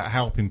more about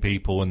helping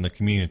people in the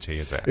community,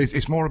 is it?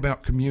 It's more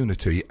about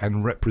community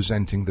and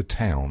representing the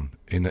town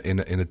in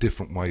a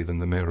different way than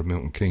the mayor of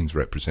Milton Keynes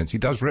represents. He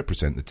does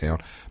represent the town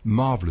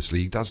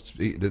marvellously.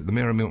 The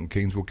mayor of Milton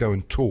Keynes will go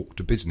and talk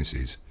to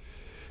businesses.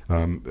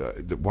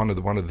 One of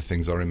the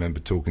things I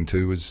remember talking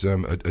to was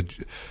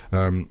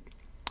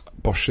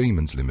Bosch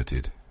Siemens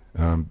Limited.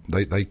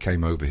 They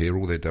came over here,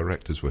 all their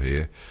directors were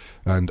here,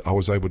 and I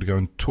was able to go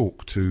and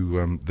talk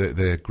to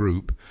their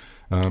group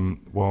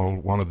while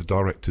one of the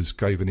directors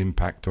gave an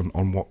impact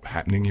on what's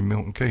happening in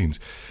Milton Keynes.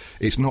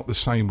 It's not the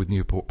same with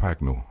Newport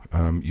Pagnell.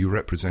 You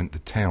represent the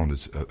town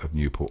of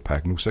Newport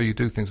Pagnell, so you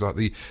do things like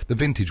the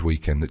Vintage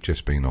Weekend that's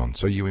just been on.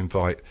 So you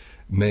invite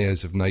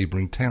mayors of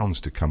neighbouring towns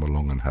to come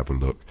along and have a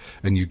look,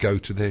 and you go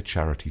to their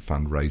charity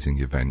fundraising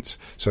events.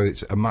 So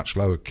it's a much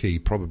lower key.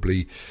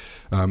 Probably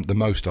the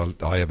most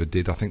I ever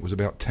did, I think, was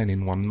about 10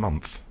 in 1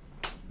 month.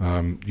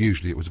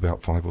 Usually it was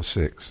about 5 or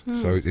 6.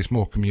 So it's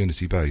more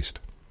community based.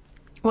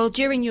 Well,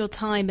 during your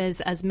time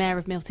as Mayor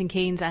of Milton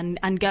Keynes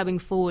and going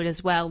forward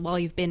as well, while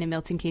you've been in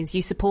Milton Keynes,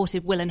 you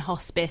supported Will and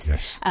Hospice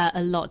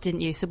a lot,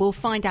 didn't you? So we'll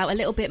find out a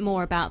little bit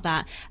more about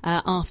that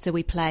after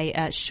we play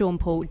Sean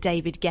Paul,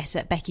 David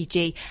Guetta, Becky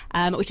G,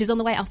 which is on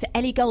the way after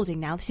Ellie Goulding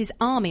now. This is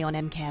Army on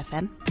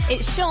MKFM.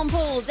 It's Sean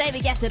Paul,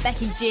 David Guetta,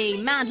 Becky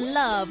G, Mad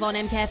Love on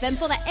MKFM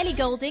for that Ellie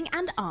Goulding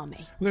and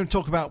Army. We're going to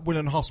talk about Will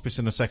and Hospice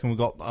in a second. We've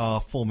got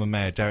our former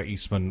mayor, Derek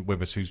Eastman,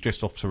 with us, who's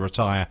just off to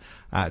retire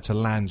to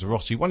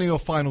Lanzarote. One of your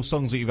final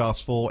songs that you've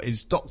asked for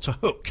is Dr.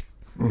 Hook.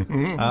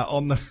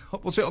 On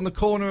the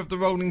corner of the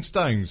Rolling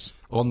Stones?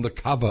 On the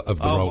cover of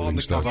the Rolling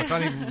Stones. I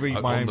can't even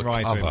read my own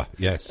writing. Cover,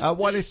 yes.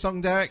 Why this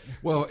song, Derek?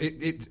 Well,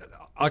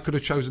 I could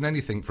have chosen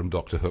anything from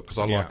Dr. Hook because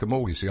I like them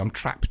all. You see, I'm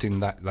trapped in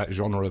that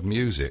genre of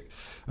music,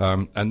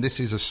 and this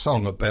is a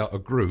song about a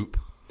group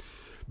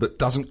that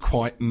doesn't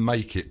quite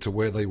make it to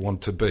where they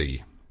want to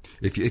be.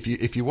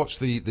 If you watch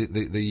the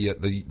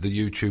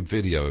YouTube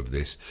video of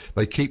this,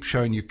 they keep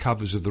showing you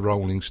covers of the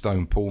Rolling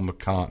Stone, Paul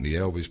McCartney,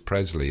 Elvis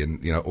Presley,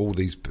 and all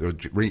these,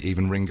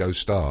 even Ringo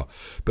Starr,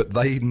 but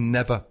they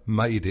never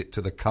made it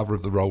to the cover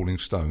of the Rolling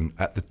Stone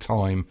at the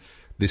time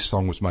this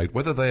song was made.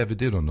 Whether they ever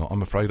did or not,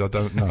 I'm afraid I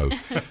don't know.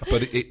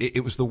 But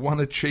it was the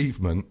one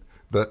achievement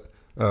that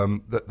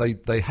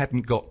they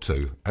hadn't got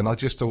to, and I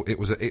just thought it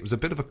was a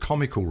bit of a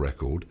comical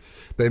record.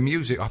 Their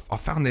music, I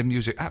found their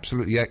music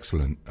absolutely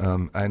excellent,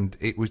 and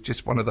it was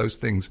just one of those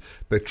things.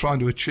 They're trying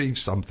to achieve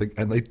something,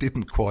 and they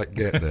didn't quite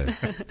get there.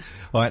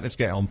 All right, let's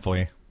get on for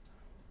you.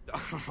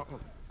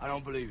 I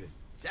don't believe it.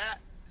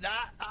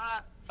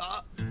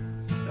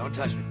 Don't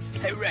touch me.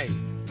 Hey, Ray.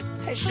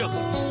 Hey, Sugar.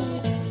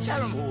 Tell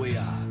them who we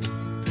are.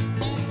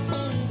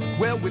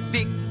 Well, we're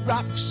big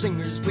rock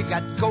singers. We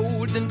got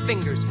golden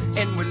fingers,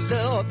 and we're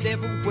loved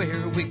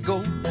everywhere we go.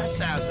 That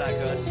sounds like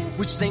us.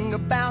 We sing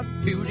about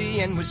beauty,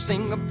 and we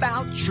sing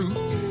about truth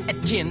at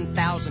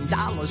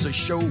 $10,000 a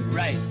show.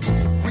 Right.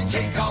 We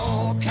take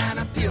all kind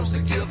of pills to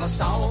give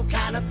us all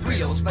kind of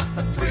thrills, but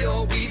the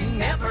thrill we've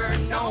never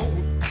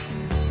known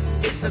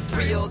is the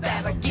thrill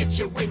that'll get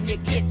you when you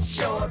get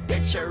your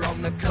picture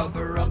on the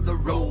cover of the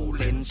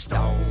Rolling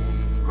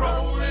Stone.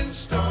 Rolling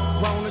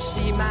Stone. Wanna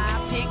see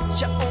my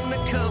picture on the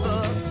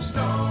cover?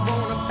 Stone.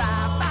 Wanna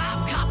buy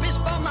 5 copies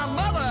for my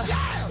mother?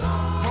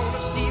 Yeah. Wanna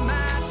see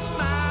my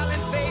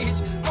smiling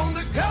face on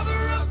the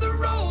cover of the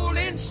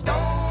Rolling Stone?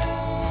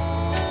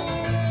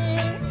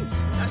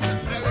 That's a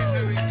very,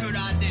 very good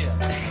idea.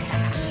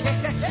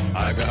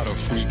 I got a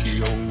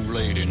freaky old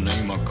lady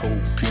named a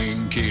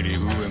Cocaine Kitty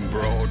who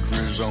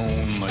embroideries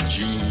on my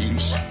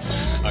jeans.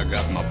 I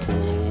got my poor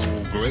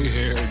old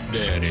gray-haired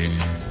daddy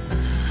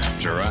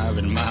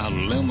driving my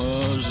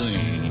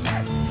limousine.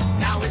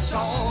 Now it's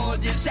all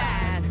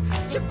designed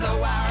to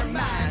blow our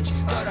minds,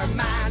 but our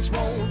minds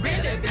won't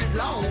really be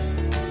blown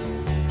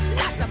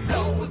like the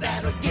blow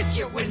that'll get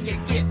you when you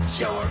get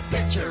your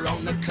picture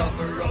on the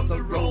cover of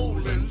the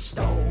Rolling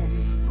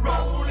Stone.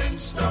 Rolling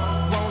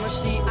Stone. Wanna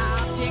see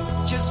our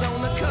pictures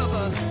on the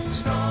cover?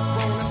 Stone.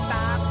 Wanna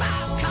buy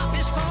 5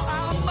 copies for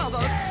our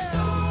mother?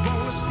 Stone.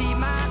 Wanna see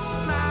my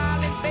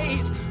smiling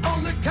face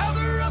on the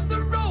cover of the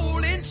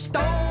Rolling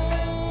Stone?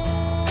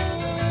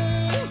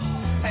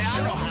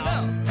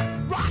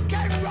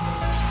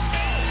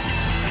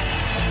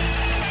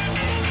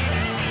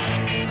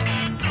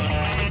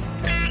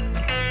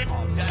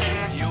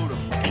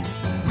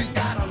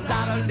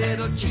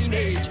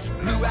 Teenage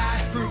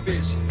blue-eyed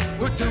groupies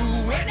will do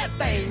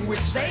anything we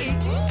say.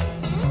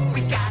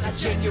 We got a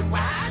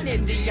genuine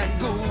Indian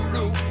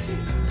guru.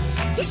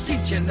 He's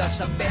teaching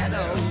us a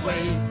better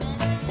way.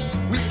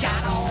 We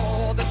got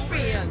all the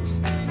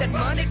friends that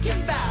money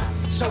can buy,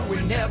 so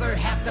we never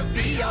have to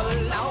be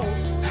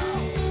alone.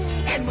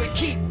 And we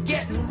keep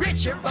getting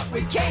richer, but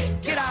we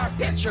can't get our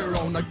picture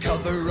on the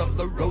cover of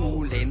the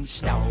Rolling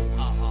Stone.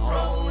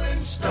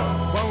 Rolling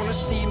Stone. Wanna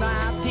see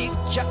my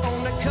picture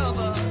on the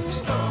cover?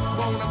 Stone.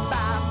 Wanna buy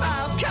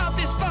 5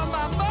 copies for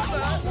my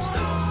mother?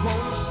 Stone.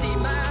 Wanna see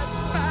my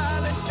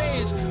smiling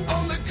face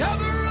on the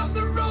cover of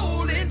the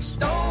Rolling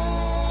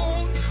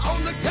Stone?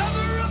 On the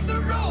cover of the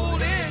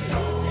Rolling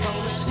Stone.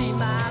 Wanna see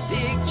my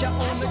picture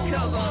on the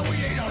cover? We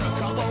ain't on the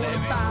cover, wanna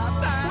buy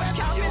 5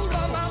 copies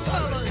for my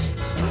mother?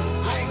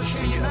 Wanna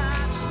see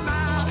my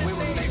smiling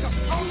face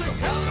on the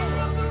cover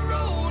of the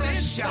Rolling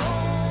Stone?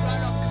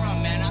 Right up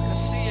front, man. I can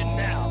see it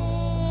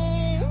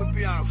now. We'll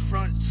be out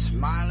front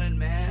smiling,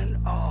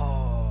 man.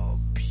 Oh,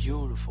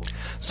 beautiful.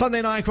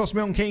 Sunday night across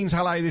Milton Keynes.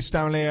 Hello, this is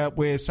Darren and Lia.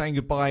 We're saying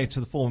goodbye to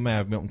the former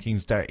mayor of Milton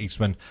Keynes, Darren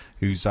Eastman,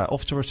 who's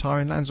off to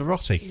retire in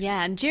Lanzarote.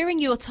 Yeah, and during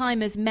your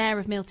time as mayor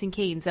of Milton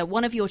Keynes,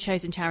 one of your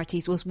chosen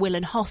charities was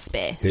Willen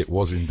Hospice. It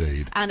was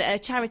indeed. And a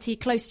charity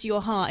close to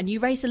your heart, and you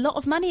raised a lot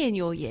of money in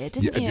your year,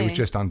 didn't you? It was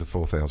just under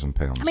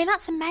 £4,000. I mean,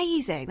 that's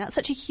amazing. That's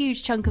such a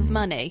huge chunk of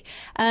money.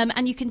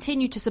 And you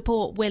continue to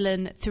support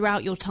Willen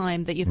throughout your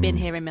time that you've been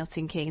here in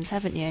Milton Keynes,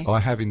 haven't you? I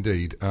have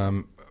indeed.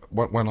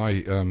 When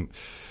I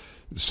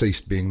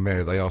ceased being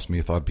mayor, they asked me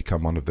if I'd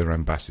become one of their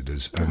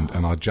ambassadors,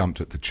 and I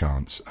jumped at the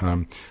chance.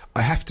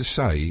 I have to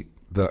say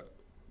that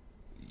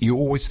you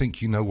always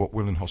think you know what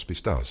Willen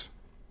Hospice does.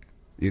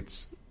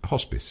 It's a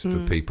hospice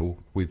for people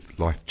with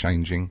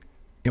life-changing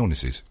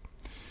illnesses.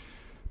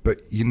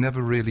 But you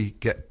never really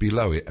get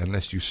below it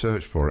unless you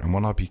search for it. And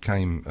when I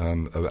became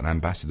an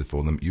ambassador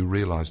for them, you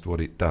realised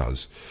what it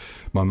does.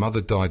 My mother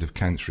died of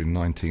cancer in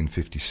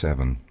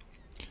 1957.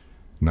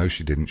 No,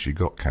 she didn't. She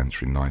got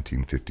cancer in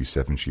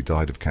 1957. She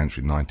died of cancer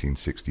in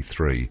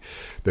 1963.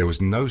 There was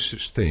no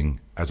such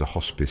thing as a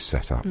hospice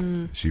set up.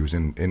 She was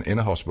in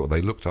a hospital.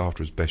 They looked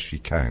after her as best she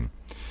can.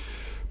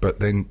 But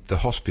then the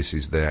hospice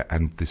is there,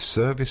 and the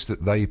service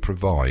that they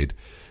provide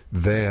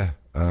their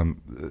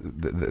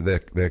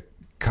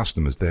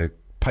customers, their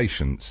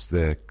patients,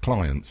 their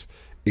clients,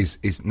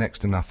 is next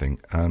to nothing.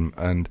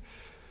 And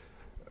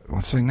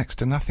I say next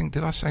to nothing.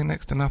 Did I say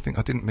next to nothing?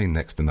 I didn't mean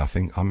next to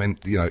nothing. I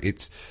meant,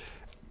 it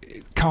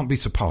can't be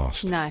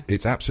surpassed. No.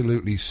 It's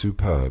absolutely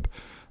superb.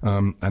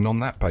 And on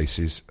that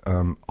basis,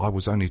 I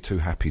was only too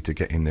happy to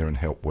get in there and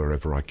help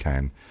wherever I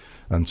can.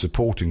 And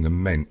supporting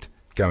them meant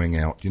going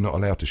out. You're not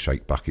allowed to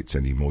shake buckets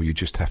anymore. You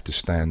just have to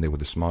stand there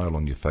with a smile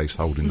on your face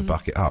holding the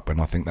bucket up. And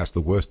I think that's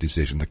the worst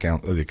decision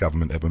the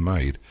government ever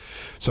made.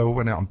 So I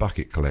went out on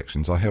bucket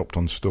collections. I helped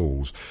on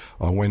stalls.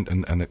 I went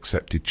and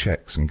accepted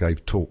cheques and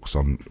gave talks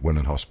on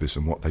Willen Hospice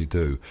and what they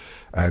do.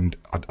 And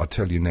I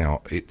tell you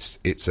now, it's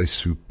a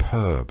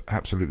superb,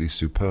 absolutely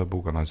superb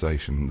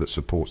organisation that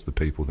supports the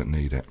people that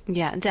need it.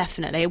 Yeah,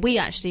 definitely. We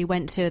actually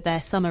went to their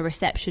summer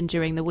reception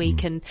during the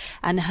week and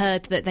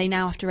heard that they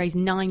now have to raise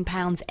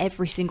 £9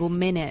 every single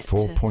minute.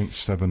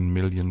 £4.7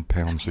 million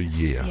a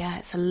year. Yeah,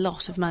 it's a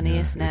lot of money,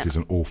 isn't it? It is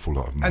an awful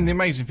lot of money. And the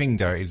amazing thing,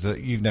 Derek, is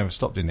that you've never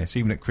stopped in this.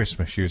 Even at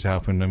Christmas, you was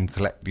helping them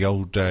collect the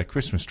old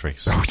Christmas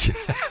trees. Oh,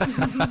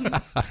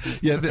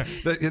 yeah.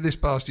 This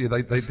past year,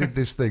 they did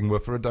this thing where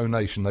for a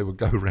donation, they would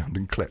go around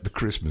and collect the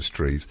Christmas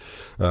trees.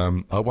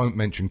 I won't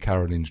mention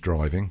Caroline's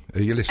driving.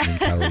 Are you listening,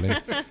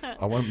 Caroline?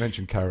 I won't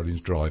mention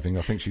Caroline's driving.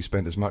 I think she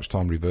spent as much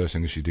time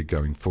reversing as she did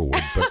going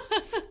forward, but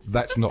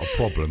that's not a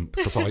problem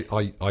because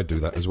I do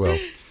that as well.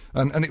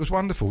 And it was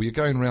wonderful. You're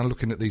going around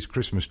looking at these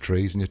Christmas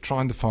trees and you're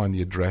trying to find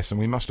the address, and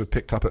we must have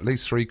picked up at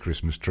least 3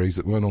 Christmas trees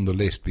that weren't on the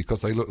list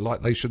because they looked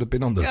like they should have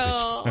been on the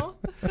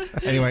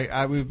list. Anyway,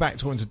 we're back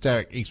talking to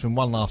Derek Eastman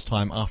one last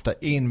time after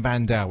Ian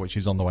Van Dale, which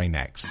is on the way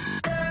next.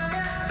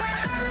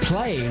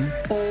 Playing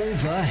all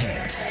the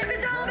hits.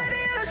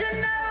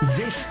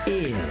 This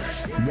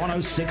is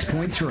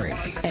 106.3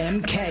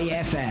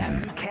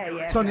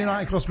 MKFM. Sunday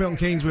night across Milton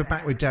Keynes, we're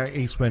back with Derek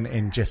Eastman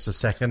in just a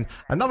second.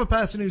 Another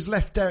person who's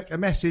left Derek a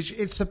message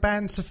is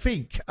Saban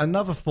Safiq,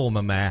 another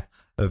former mayor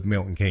of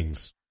Milton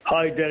Keynes.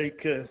 Hi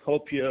Derek,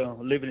 hope you're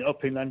living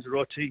up in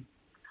Lanzarote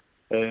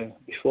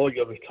before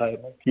your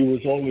retirement. You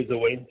was always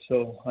away,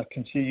 so I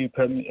can see you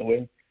permanently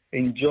away.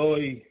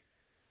 Enjoy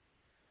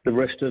the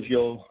rest of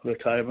your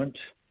retirement.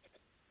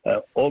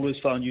 Always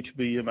found you to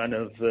be a man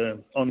of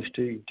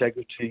honesty,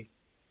 integrity,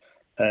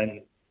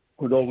 and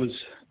would always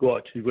go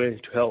out to your way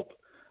to help.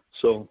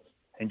 So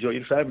enjoy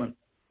your retirement.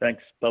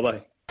 Thanks.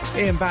 Bye-bye.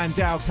 Ian Van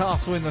Dale,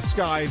 Castle in the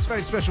Sky. It's a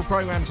very special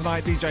programme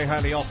tonight. DJ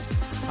Hurley off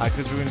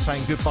because we're going to be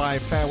saying goodbye,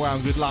 farewell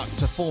and good luck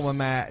to former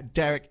Mayor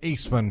Derek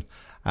Eastman,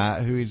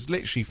 who is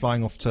literally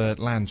flying off to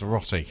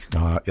Lanzarote.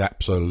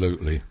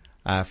 Absolutely.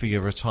 For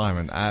your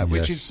retirement,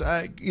 which is,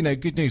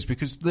 good news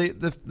because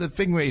the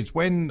thing is,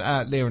 when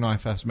Lia and I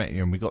first met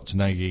you and we got to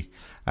know you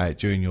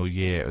during your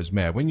year as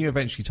mayor, when you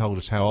eventually told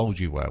us how old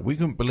you were, we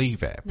couldn't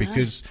believe it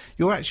because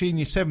you're actually in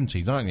your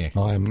 70s, aren't you?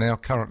 I am now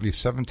currently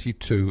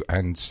 72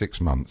 and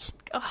 6 months.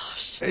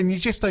 Gosh. And you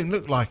just don't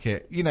look like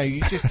it. You know,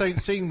 you just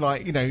don't seem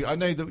like, I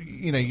know that,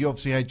 you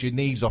obviously had your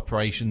knees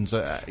operations,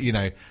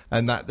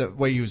 and that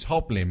where you was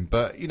hobbling,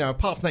 but,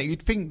 apart from that,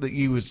 you'd think that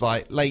you was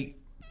like late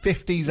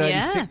 50s, early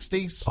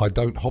 60s. I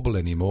don't hobble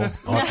anymore.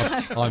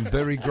 I'm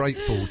very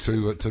grateful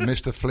to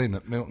Mr. Flynn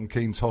at Milton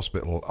Keynes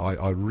Hospital.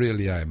 I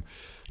really am.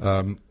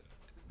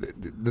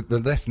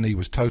 The left knee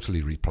was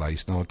totally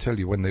replaced, and I'll tell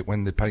you, when the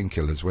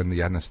painkillers, when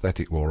the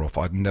anaesthetic wore off,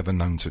 I'd never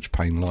known such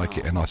pain like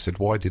it, and I said,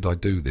 why did I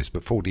do this?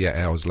 But 48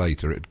 hours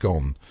later, it had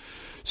gone.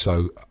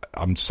 So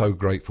I'm so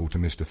grateful to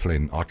Mr.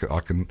 Flynn.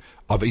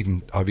 I've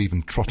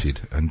even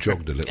trotted and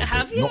jogged a little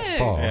Have bit. you? Not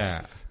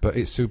far, but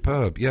it's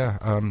superb. Yeah.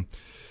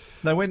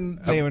 Now, when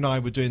Lia and I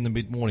were doing the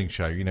mid-morning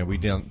show, we'd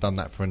done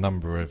that for a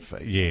number of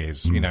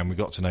years, and we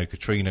got to know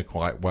Katrina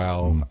quite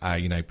well,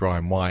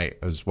 Brian White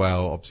as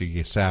well, obviously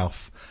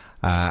yourself,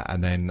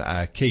 and then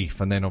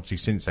Keith, and then obviously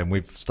since then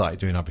we've started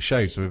doing other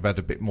shows, so we've had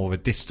a bit more of a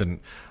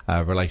distant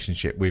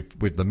relationship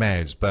with the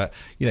mayors. But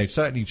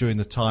certainly during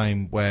the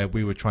time where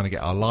we were trying to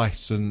get our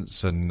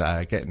licence and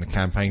getting the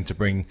campaign to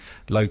bring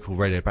local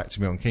radio back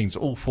to Milton Keynes,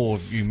 all 4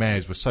 of you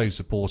mayors were so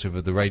supportive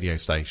of the radio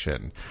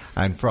station.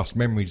 And for us,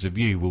 memories of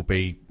you will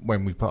be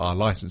when we put our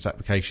licence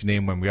application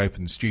in, when we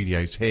opened the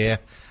studios here.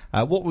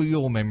 What will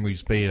your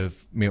memories be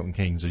of Milton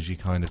Keynes as you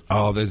kind of...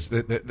 Oh,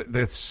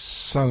 there's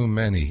so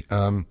many.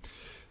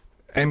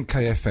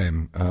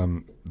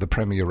 MKFM, the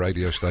premier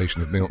radio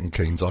station of Milton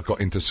Keynes, I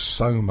got into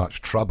so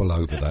much trouble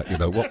over that.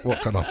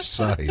 What can I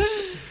say?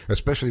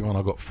 Especially when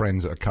I got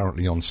friends that are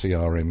currently on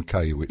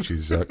CRMK, which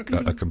is a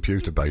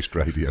computer-based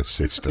radio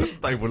system.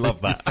 They will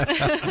love that.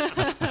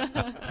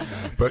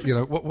 But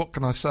what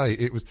can I say?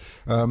 It was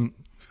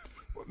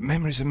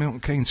memories of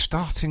Milton Keynes.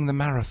 Starting the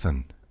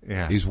marathon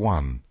is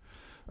one.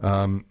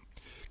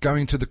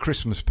 Going to the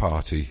Christmas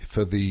party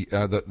for the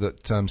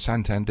that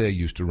Santander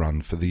used to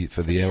run for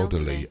the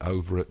elderly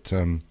over at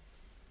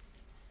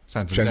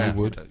Santander,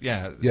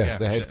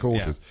 their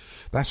headquarters. Yeah.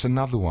 That's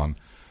another one.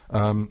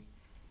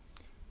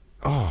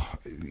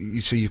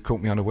 You see, you've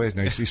caught me unawares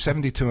now. You see,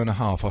 72 and a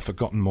half, I've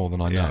forgotten more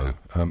than I know,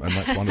 and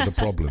that's one of the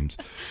problems.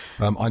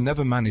 I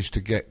never managed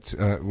to get,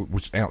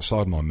 which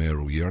outside my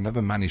mayoral year, I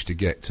never managed to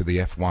get to the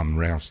F1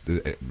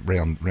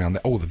 round.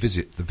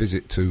 The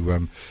visit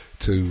to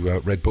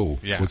Red Bull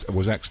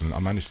was excellent. I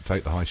managed to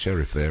take the High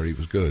Sheriff there. He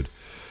was good.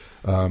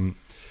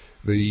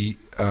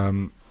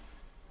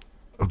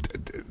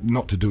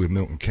 Not to do with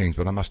Milton Keynes,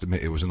 but I must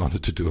admit it was an honour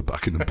to do a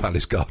Buckingham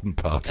Palace garden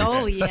party.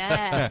 Oh,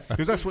 yes.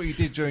 Because that's what you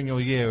did during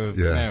your year of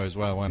mayor as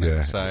well, wasn't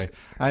it? So,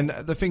 and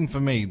the thing for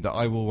me that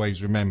I will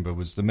always remember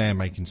was the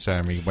mayor-making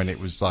ceremony when it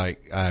was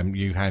like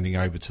you handing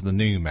over to the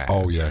new mayor.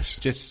 Oh, yes.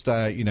 Just,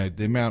 the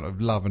amount of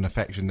love and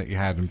affection that you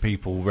had and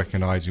people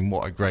recognising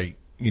what a great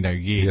year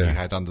you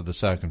had under the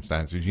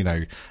circumstances.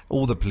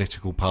 All the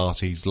political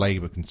parties,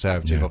 Labour,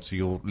 Conservative, obviously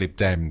your Lib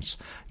Dems,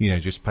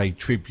 just paid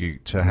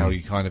tribute to how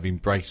you kind of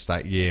embraced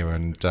that year.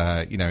 And,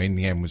 in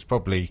the end was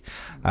probably,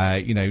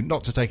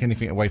 not to take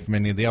anything away from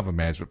any of the other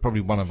mayors, but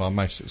probably one of our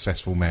most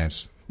successful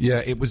mayors.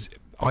 Yeah, it was.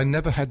 I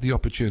never had the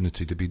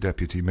opportunity to be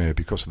deputy mayor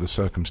because of the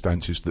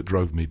circumstances that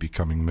drove me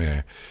becoming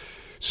mayor.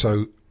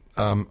 So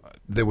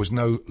there was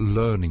no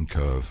learning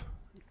curve.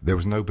 There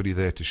was nobody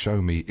there to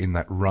show me in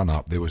that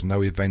run-up. There was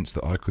no events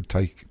that I could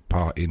take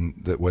part in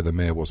where the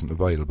mayor wasn't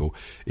available.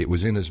 It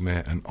was in as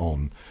mayor and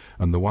on.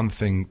 And the one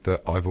thing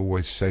that I've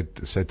always said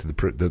to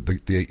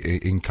the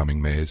incoming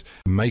mayors,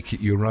 make it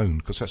your own,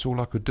 because that's all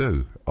I could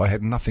do. I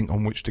had nothing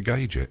on which to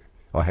gauge it.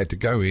 I had to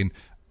go in,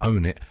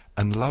 own it,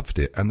 and loved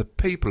it. And the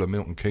people of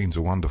Milton Keynes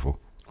are wonderful.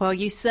 Well,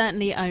 you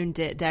certainly owned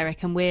it,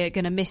 Derek, and we're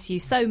going to miss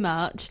you so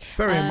much.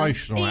 Very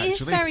emotional, actually.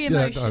 It is very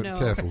emotional. No,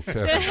 careful.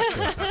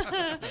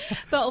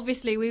 But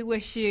obviously, we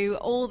wish you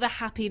all the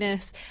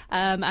happiness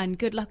and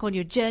good luck on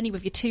your journey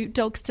with your 2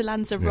 dogs to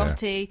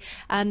Lanzarote.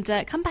 And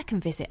come back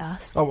and visit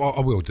us. Oh,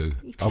 I will do.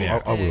 I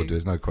will do.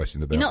 There's no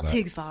question about that. You're not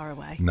too far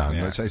away. No,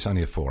 it's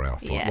only a 4-hour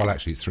flight. Yeah. Well,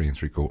 actually, it's 3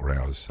 3/4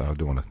 hours, so I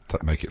don't want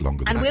to make it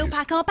longer than and that. And we'll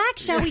pack our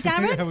bags, shall we,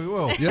 Darren? Yeah, we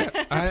will. Yeah,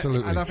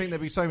 absolutely. And I think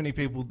there'll be so many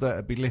people that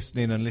will be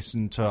listening and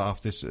listen to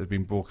after this has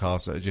been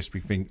broadcast that will just be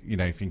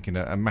thinking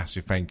a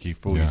massive thank you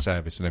for all your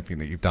service and everything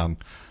that you've done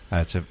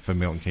for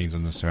Milton Keynes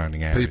and the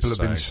surrounding areas. People have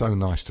been so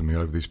nice to me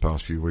over these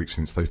past few weeks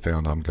since they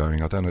found I'm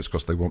going. I don't know it's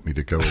because they want me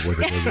to go or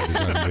whether they really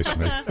don't miss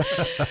me.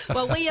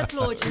 Well, we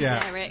applaud you,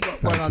 Derek.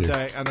 Well done,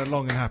 Derek, and a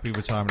long and happy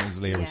retirement, as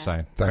Lia was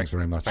saying. Thanks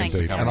very much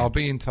indeed. And I'll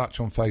be in touch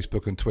on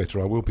Facebook and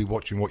Twitter. I will be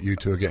watching what you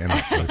two are getting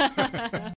up to.